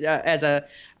mean, as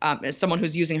someone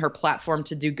who's using her platform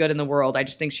to do good in the world. I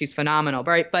just think she's phenomenal,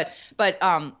 right? But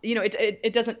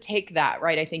it doesn't take that,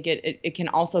 right? I think it can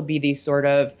also be these sort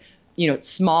of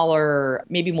smaller,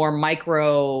 maybe more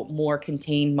micro, more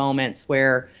contained moments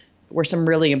where some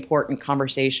really important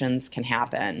conversations can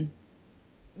happen.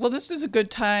 Well, this is a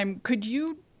good time. Could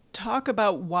you talk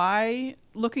about why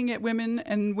looking at women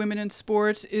and women in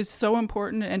sports is so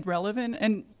important and relevant?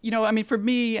 And, for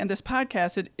me and this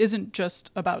podcast, it isn't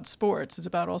just about sports. It's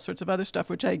about all sorts of other stuff,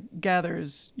 which I gather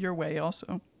is your way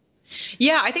also.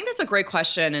 Yeah, I think that's a great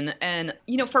question. And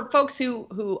for folks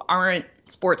who aren't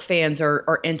sports fans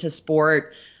or into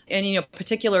sport, and,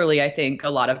 particularly, I think a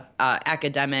lot of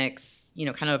academics,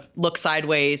 kind of look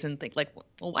sideways and think like,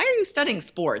 well, why are you studying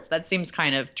sports? That seems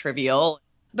kind of trivial.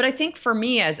 But I think for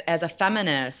me as a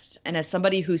feminist and as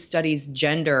somebody who studies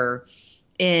gender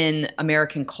in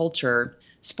American culture,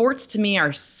 sports to me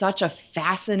are such a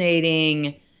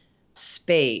fascinating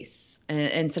space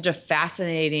and such a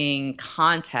fascinating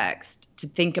context to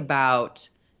think about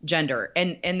gender.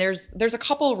 And there's a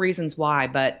couple of reasons why,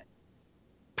 but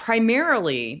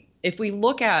primarily, if we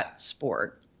look at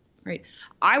sport, right,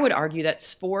 I would argue that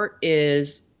sport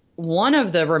is one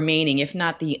of the remaining, if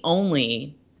not the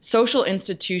only, social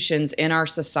institutions in our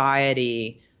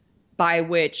society by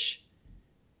which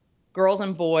girls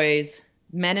and boys,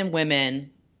 men and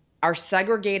women are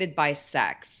segregated by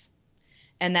sex,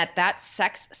 and that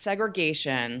sex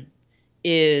segregation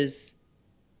is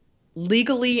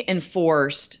legally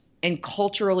enforced and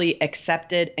culturally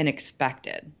accepted and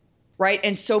expected, right?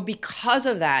 And so because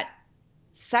of that,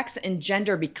 sex and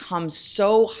gender becomes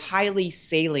so highly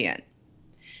salient.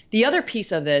 The other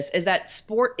piece of this is that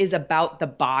sport is about the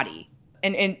body,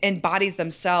 and bodies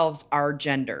themselves are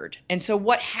gendered. And so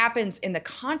what happens in the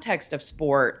context of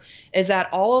sport is that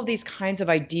all of these kinds of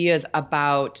ideas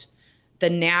about the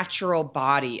natural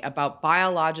body, about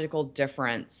biological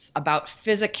difference, about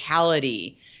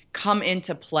physicality come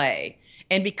into play.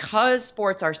 And because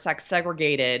sports are sex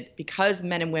segregated, because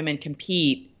men and women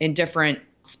compete in different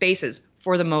spaces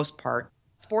for the most part,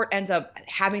 sport ends up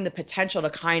having the potential to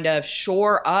kind of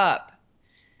shore up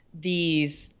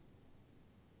these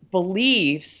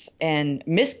beliefs and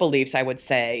misbeliefs, I would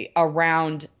say,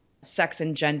 around sex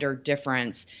and gender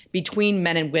difference between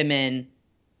men and women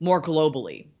more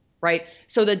globally, right?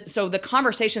 So the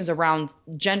conversations around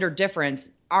gender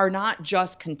difference are not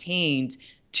just contained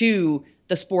to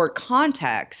the sport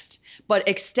context, but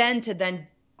extend to then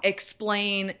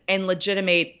explain and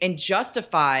legitimate and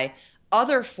justify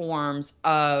other forms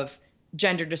of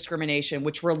gender discrimination,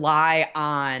 which rely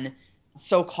on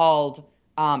so-called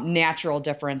natural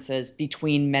differences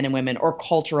between men and women or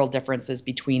cultural differences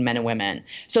between men and women.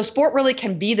 So sport really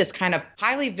can be this kind of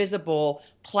highly visible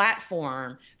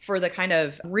platform for the kind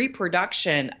of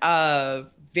reproduction of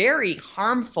very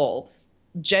harmful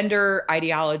gender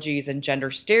ideologies and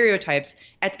gender stereotypes.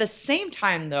 At the same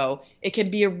time, though, it can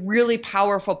be a really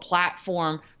powerful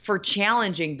platform for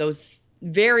challenging those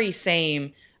very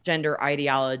same gender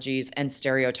ideologies and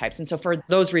stereotypes. And so for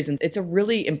those reasons, it's a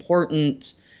really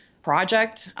important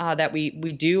project that we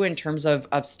do in terms of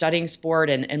studying sport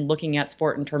and looking at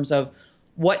sport in terms of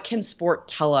what can sport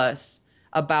tell us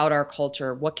about our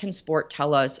culture? What can sport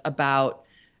tell us about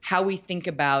how we think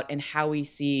about and how we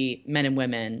see men and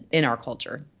women in our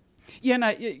culture? Yeah,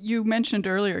 and you mentioned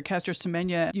earlier Caster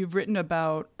Semenya. You've written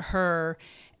about her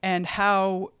and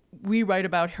how we write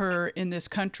about her in this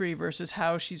country versus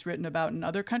how she's written about in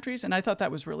other countries. And I thought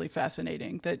that was really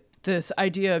fascinating, that this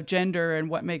idea of gender and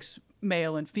what makes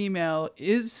male and female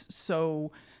is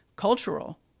so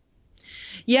cultural.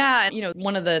 Yeah,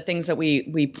 one of the things that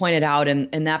we pointed out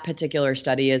in that particular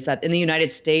study is that in the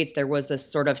United States, there was this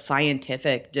sort of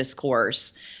scientific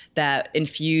discourse that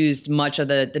infused much of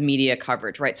the media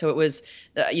coverage, right? So it was,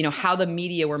 how the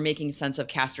media were making sense of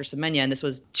Caster Semenya. And this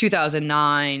was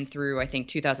 2009 through, I think,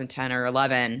 2010 or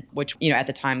 11, which, at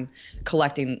the time,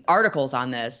 collecting articles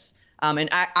on this. And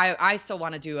I still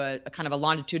want to do a kind of a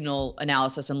longitudinal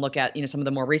analysis and look at, some of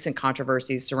the more recent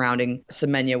controversies surrounding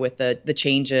Semenya with the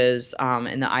changes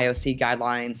in the IOC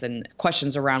guidelines and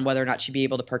questions around whether or not she'd be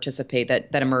able to participate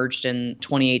that emerged in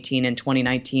 2018 and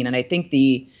 2019. And I think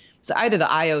so either the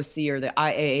IOC or the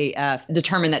IAAF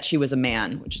determined that she was a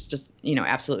man, which is just,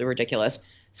 absolutely ridiculous.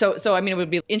 So it would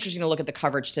be interesting to look at the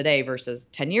coverage today versus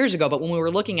 10 years ago. But when we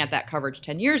were looking at that coverage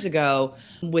 10 years ago,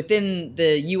 within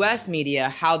the U.S. media,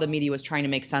 how the media was trying to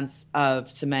make sense of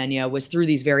Semenya was through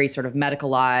these very sort of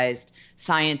medicalized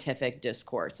scientific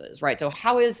discourses, right? So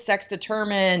how is sex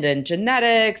determined and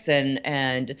genetics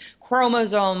and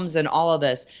chromosomes and all of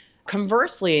this?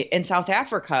 Conversely, in South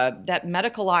Africa, that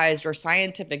medicalized or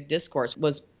scientific discourse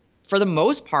was, for the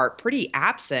most part, pretty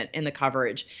absent in the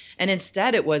coverage. And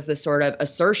instead, it was this sort of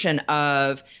assertion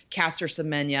of Caster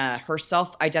Semenya, her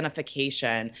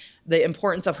self-identification, the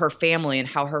importance of her family and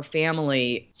how her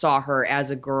family saw her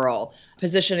as a girl,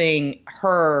 positioning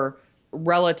her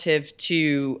relative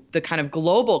to the kind of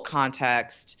global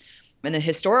context and the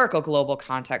historical global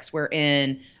context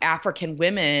wherein African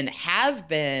women have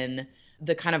been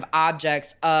the kind of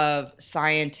objects of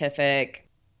scientific,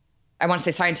 I want to say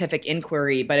scientific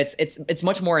inquiry, but it's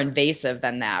much more invasive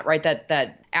than that, right?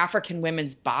 That African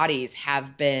women's bodies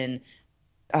have been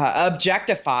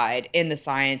objectified in the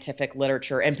scientific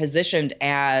literature and positioned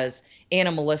as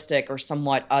animalistic or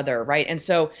somewhat other, right? And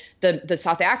so the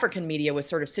South African media was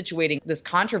sort of situating this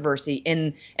controversy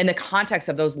in the context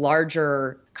of those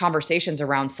larger conversations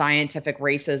around scientific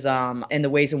racism and the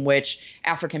ways in which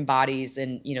African bodies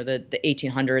in, the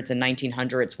 1800s and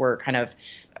 1900s were kind of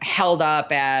held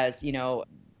up as,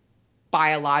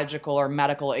 biological or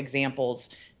medical examples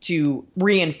to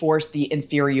reinforce the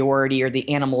inferiority or the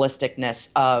animalisticness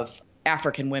of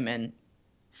African women.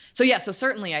 So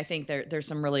certainly I think there's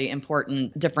some really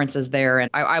important differences there. And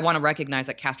I want to recognize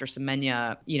that Caster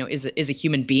Semenya, is a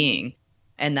human being,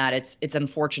 and that it's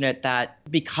unfortunate that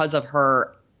because of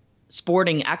her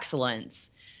sporting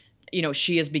excellence,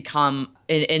 she has become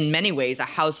in many ways a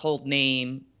household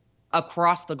name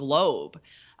across the globe,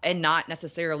 and not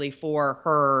necessarily for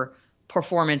her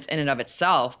performance in and of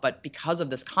itself, but because of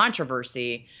this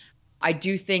controversy. I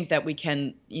do think that we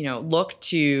can, look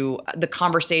to the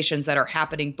conversations that are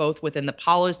happening both within the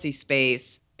policy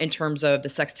space in terms of the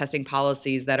sex testing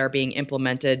policies that are being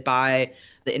implemented by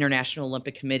the International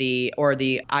Olympic Committee or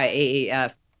the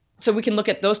IAAF. So we can look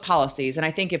at those policies. And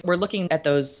I think if we're looking at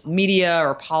those media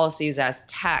or policies as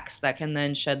text, that can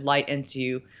then shed light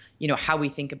into, how we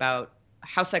think about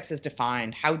how sex is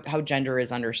defined, how gender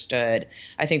is understood.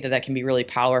 I think that can be really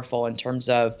powerful in terms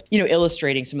of,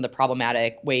 illustrating some of the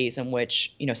problematic ways in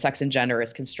which, sex and gender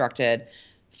is constructed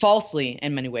falsely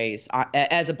in many ways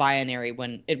as a binary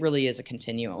when it really is a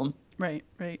continuum. Right.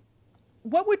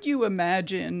 What would you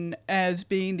imagine as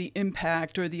being the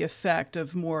impact or the effect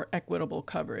of more equitable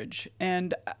coverage?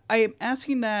 And I am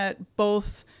asking that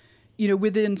both,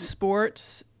 within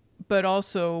sports, but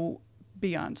also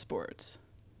beyond sports.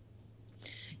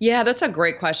 Yeah, that's a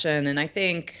great question. And I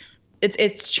think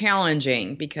it's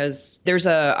challenging because there's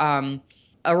a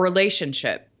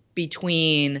relationship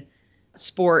between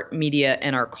sport, media,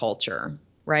 and our culture,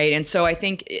 right? And so I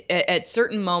think at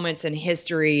certain moments in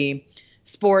history,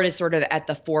 sport is sort of at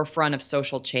the forefront of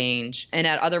social change. And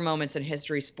at other moments in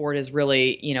history, sport is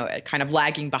really, kind of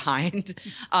lagging behind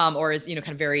or is, kind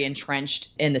of very entrenched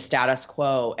in the status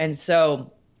quo. And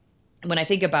so when I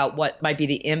think about what might be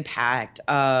the impact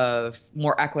of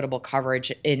more equitable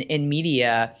coverage in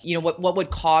media, what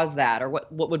would cause that or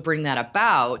what would bring that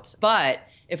about? But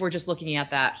if we're just looking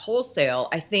at that wholesale,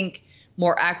 I think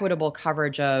more equitable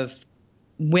coverage of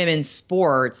women's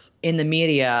sports in the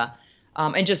media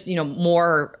and just,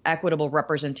 more equitable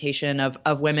representation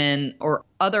of women or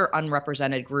other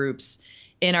unrepresented groups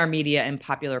in our media and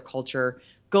popular culture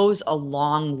goes a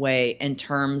long way in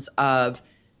terms of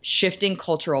shifting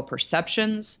cultural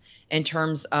perceptions, in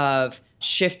terms of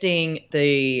shifting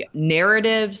the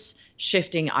narratives,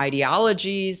 shifting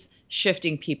ideologies,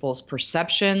 shifting people's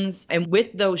perceptions. And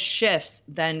with those shifts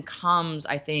then comes,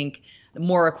 I think,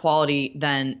 more equality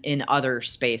than in other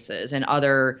spaces and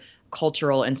other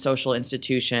cultural and social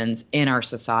institutions in our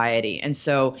society. And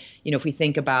so, if we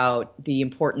think about the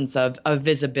importance of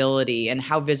visibility and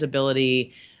how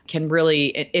visibility can really,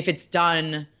 if it's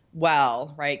done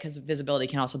well, right, because visibility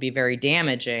can also be very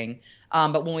damaging.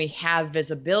 But when we have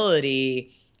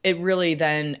visibility, it really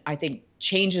then, I think,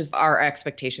 changes our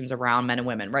expectations around men and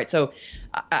women, right? So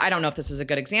I don't know if this is a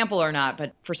good example or not,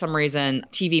 but for some reason,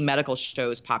 TV medical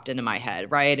shows popped into my head,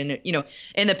 right? And,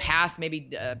 in the past, maybe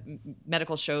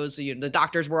medical shows, the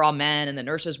doctors were all men and the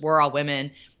nurses were all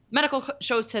women. Medical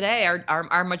shows today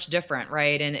are much different,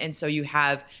 right? And so you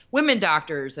have women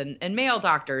doctors and male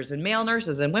doctors and male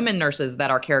nurses and women nurses that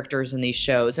are characters in these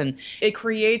shows. And it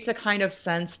creates a kind of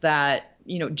sense that,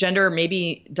 gender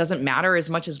maybe doesn't matter as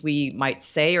much as we might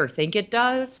say or think it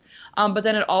does. But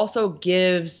then it also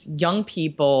gives young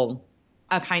people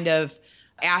a kind of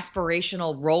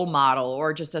aspirational role model,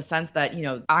 or just a sense that,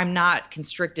 I'm not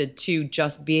constricted to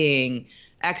just being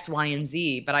X, Y, and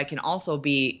Z, but I can also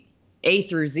be A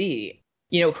through Z,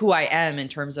 who I am in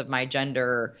terms of my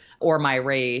gender or my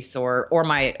race or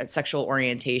my sexual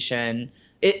orientation.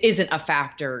 It isn't a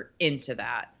factor into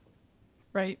that.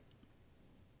 Right.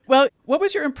 Well, what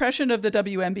was your impression of the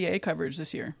WNBA coverage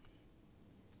this year?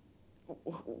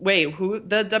 Wait,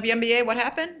 the WNBA? What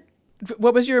happened?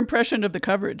 What was your impression of the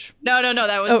coverage? No.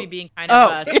 That was me being kind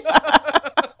of.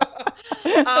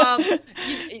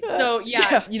 So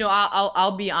yeah,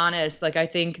 I'll be honest. Like, I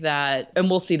think that, and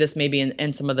we'll see this maybe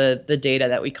in some of the data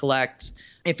that we collect,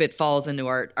 if it falls into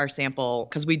our sample,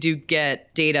 because we do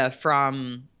get data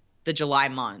from the July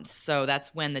month. So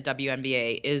that's when the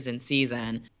WNBA is in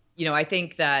season. I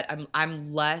think that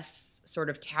I'm less sort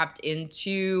of tapped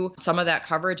into some of that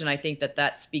coverage. And I think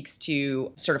that speaks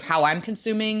to sort of how I'm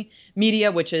consuming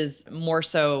media, which is more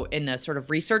so in a sort of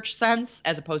research sense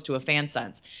as opposed to a fan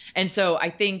sense. And so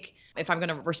I think if I'm going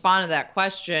to respond to that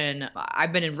question,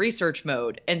 I've been in research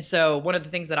mode. And so one of the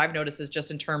things that I've noticed is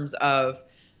just in terms of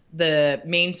the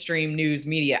mainstream news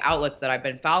media outlets that I've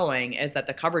been following is that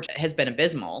the coverage has been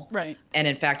abysmal. Right. And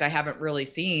in fact, I haven't really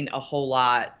seen a whole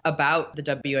lot about the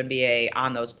WNBA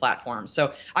on those platforms.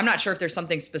 So I'm not sure if there's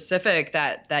something specific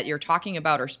that you're talking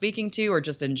about or speaking to, or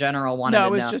just in general wanted to know.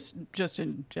 No, it was just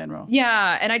in general.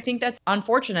 Yeah. And I think that's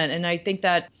unfortunate. And I think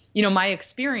that, my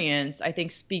experience, I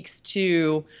think, speaks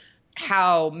to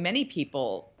how many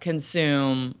people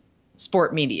consume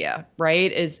sport media,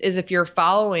 right? Is if you're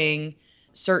following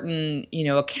certain,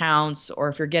 accounts, or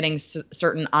if you're getting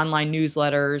certain online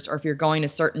newsletters, or if you're going to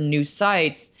certain news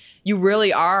sites, you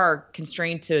really are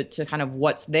constrained to kind of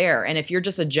what's there. And if you're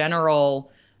just a general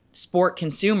sport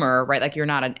consumer, right, like you're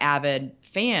not an avid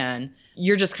fan,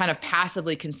 you're just kind of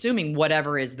passively consuming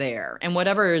whatever is there. And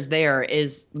whatever is there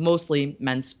is mostly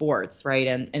men's sports, right?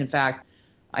 And in fact,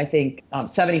 I think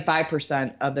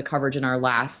 75% of the coverage in our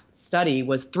last study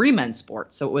was 3 men's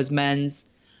sports. So it was men's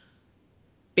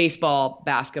baseball,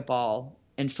 basketball,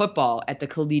 and football at the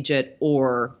collegiate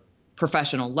or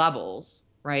professional levels,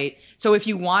 right? So if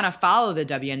you want to follow the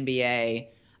WNBA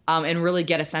and really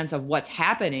get a sense of what's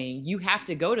happening, you have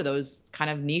to go to those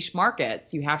kind of niche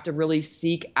markets. You have to really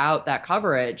seek out that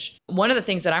coverage. One of the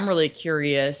things that I'm really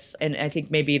curious, and I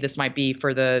think maybe this might be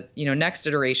for the next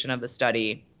iteration of the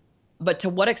study, but to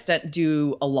what extent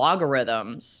do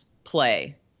algorithms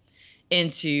play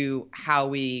into how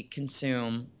we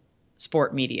consume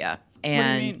sport media? And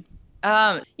what do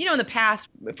you mean? In the past,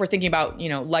 if we're thinking about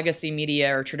legacy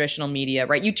media or traditional media,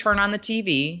 right, you turn on the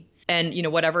TV and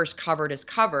whatever's covered is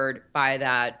covered by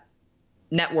that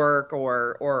network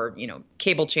or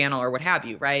cable channel or what have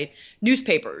you, right?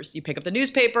 Newspapers, you pick up the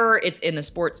newspaper, it's in the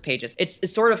sports pages.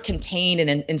 It's sort of contained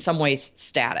and in some ways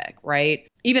static, right?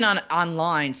 Even on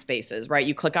online spaces, right?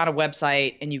 You click on a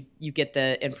website and you get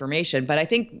the information. But I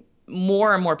think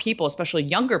more and more people, especially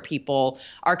younger people,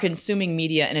 are consuming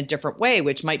media in a different way,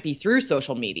 which might be through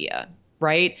social media,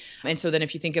 right? And so then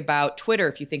if you think about Twitter,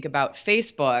 if you think about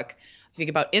Facebook, if you think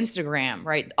about Instagram,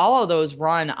 right? All of those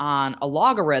run on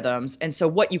algorithms. And so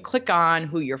what you click on,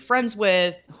 who you're friends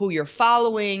with, who you're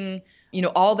following,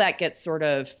 all that gets sort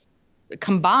of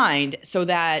combined so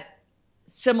that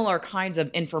similar kinds of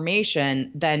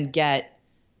information then get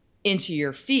into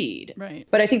your feed. Right.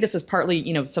 But I think this is partly,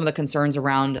 some of the concerns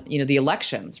around, the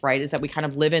elections, right? Is that we kind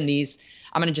of live in these,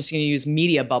 I'm going to use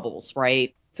media bubbles,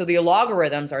 right? So the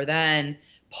algorithms are then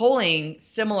pulling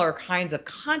similar kinds of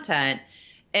content.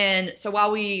 And so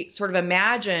while we sort of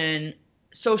imagine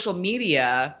social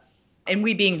media, and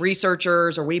we being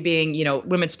researchers or we being,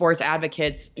 women's sports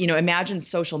advocates, imagine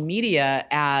social media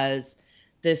as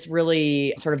this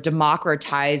really sort of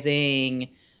democratizing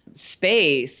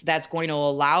space that's going to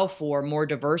allow for more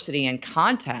diversity in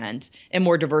content and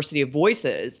more diversity of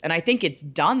voices. And I think it's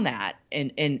done that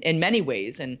in many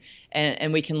ways.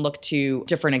 And we can look to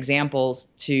different examples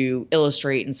to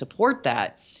illustrate and support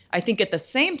that. I think at the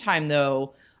same time,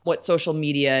 though, what social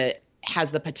media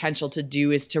has the potential to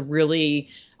do is to really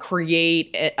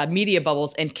create a media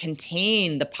bubbles and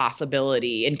contain the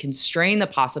possibility and constrain the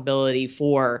possibility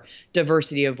for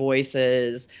diversity of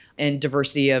voices and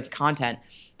diversity of content,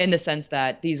 in the sense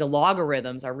that these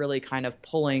algorithms are really kind of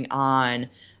pulling on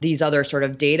these other sort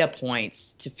of data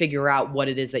points to figure out what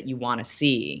it is that you want to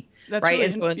see. That's right. Really,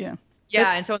 and so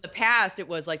and so in the past it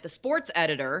was like the sports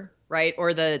editor, right,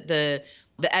 or the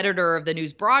editor of the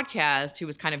news broadcast who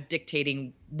was kind of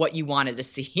dictating what you wanted to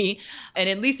see. And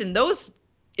at least in those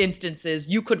instances,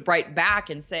 you could write back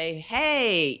and say,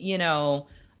 hey,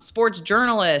 sports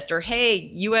journalist, or hey,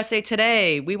 USA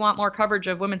Today, we want more coverage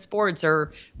of women's sports,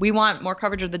 or we want more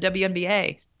coverage of the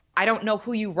WNBA. I don't know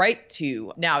who you write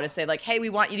to now to say like, hey, we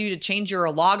want you to change your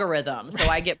algorithm so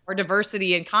I get more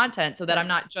diversity in content so that I'm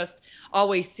not just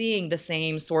always seeing the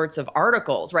same sorts of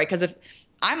articles, right? Because if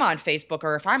I'm on Facebook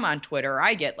or if I'm on Twitter,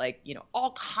 I get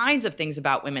all kinds of things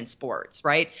about women's sports,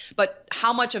 right? But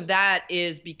how much of that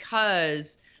is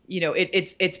because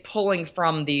it's pulling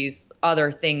from these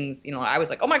other things? I was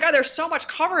like, oh my God, there's so much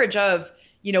coverage of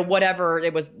whatever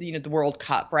it was, the World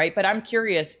Cup, right? But I'm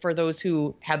curious for those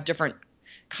who have different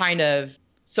kind of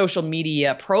social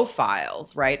media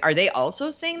profiles, right? Are they also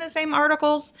seeing the same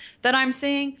articles that I'm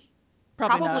seeing?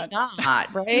 Probably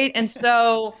not, right? And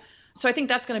so I think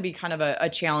that's going to be kind of a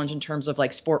challenge in terms of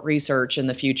like sport research in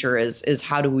the future is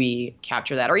how do we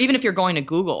capture that? Or even if you're going to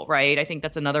Google, right? I think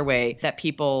that's another way that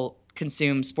people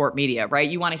consume sport media, right?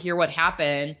 You want to hear what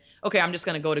happened. Okay, I'm just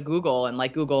going to go to Google and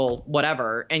like Google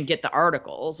whatever and get the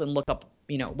articles and look up,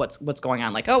 what's going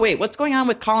on. Like, oh wait, what's going on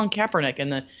with Colin Kaepernick in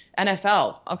the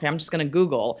NFL? Okay, I'm just going to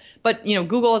Google. But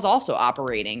Google is also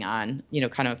operating on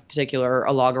kind of particular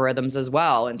algorithms as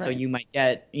well, and so you might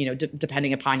get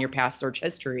depending upon your past search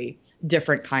history,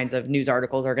 different kinds of news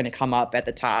articles are going to come up at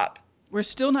the top. We're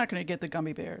still not going to get the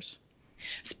gummy bears.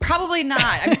 It's probably not.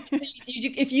 I mean,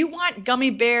 if you want gummy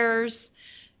bears,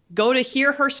 go to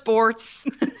Hear Her Sports.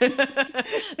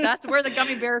 That's where the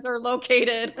gummy bears are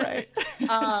located. Right.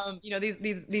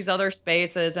 These other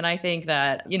spaces. And I think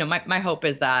that, my hope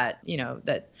is that,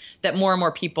 that more and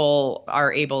more people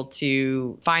are able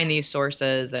to find these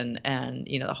sources and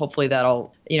hopefully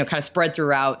that'll, kind of spread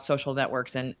throughout social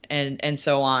networks and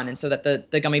so on. And so that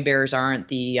the gummy bears aren't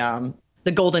the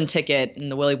golden ticket in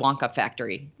the Willy Wonka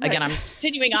factory. Right. Again, I'm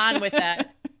continuing on with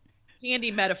that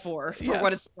candy metaphor for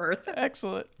what it's worth.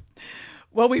 Excellent.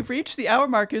 Well, we've reached the hour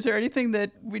mark. Is there anything that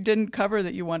we didn't cover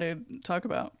that you want to talk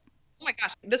about? Oh my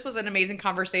gosh, this was an amazing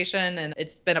conversation, and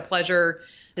it's been a pleasure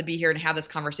to be here and have this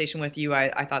conversation with you.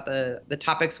 I thought the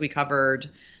topics we covered,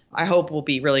 I hope, will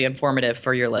be really informative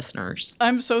for your listeners.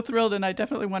 I'm so thrilled, and I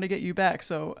definitely want to get you back,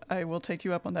 so I will take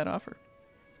you up on that offer.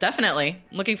 Definitely.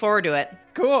 I'm looking forward to it.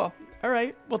 Cool. All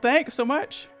right. Well, thanks so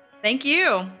much. Thank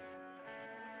you.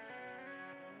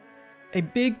 A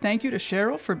big thank you to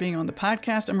Cheryl for being on the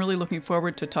podcast. I'm really looking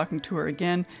forward to talking to her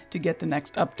again to get the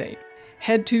next update.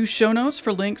 Head to show notes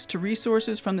for links to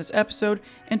resources from this episode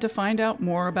and to find out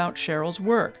more about Cheryl's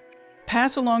work.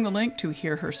 Pass along the link to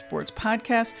Hear Her Sports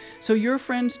podcast so your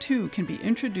friends too can be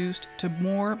introduced to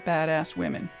more badass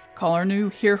women. Call our new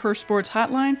Hear Her Sports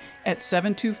hotline at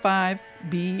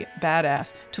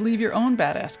 725-BE-BADASS to leave your own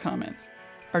badass comments.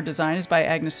 Our design is by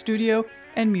Agnes Studio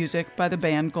and music by the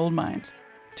band Goldmines.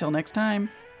 Till next time,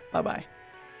 bye-bye.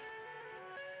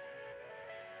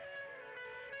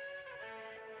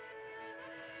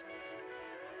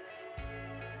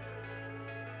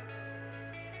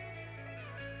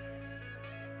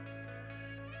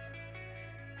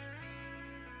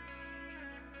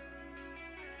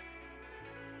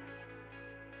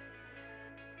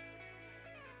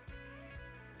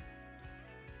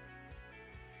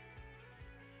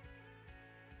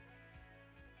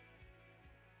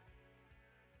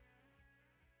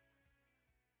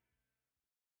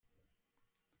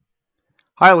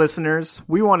 Hi, listeners.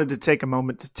 We wanted to take a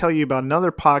moment to tell you about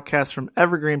another podcast from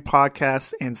Evergreen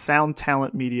Podcasts and Sound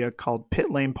Talent Media called Pit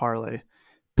Lane Parlay.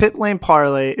 Pit Lane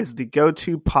Parlay is the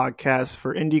go-to podcast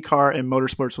for IndyCar and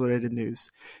motorsports-related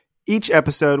news. Each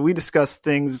episode, we discuss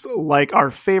things like our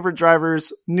favorite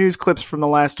drivers, news clips from the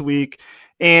last week,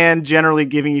 and generally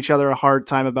giving each other a hard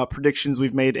time about predictions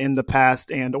we've made in the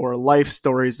past and or life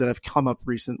stories that have come up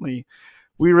recently.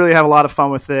 We really have a lot of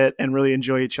fun with it and really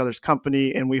enjoy each other's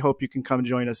company, and we hope you can come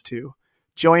join us too.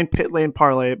 Join Pit Lane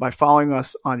Parlay by following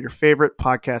us on your favorite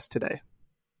podcast today.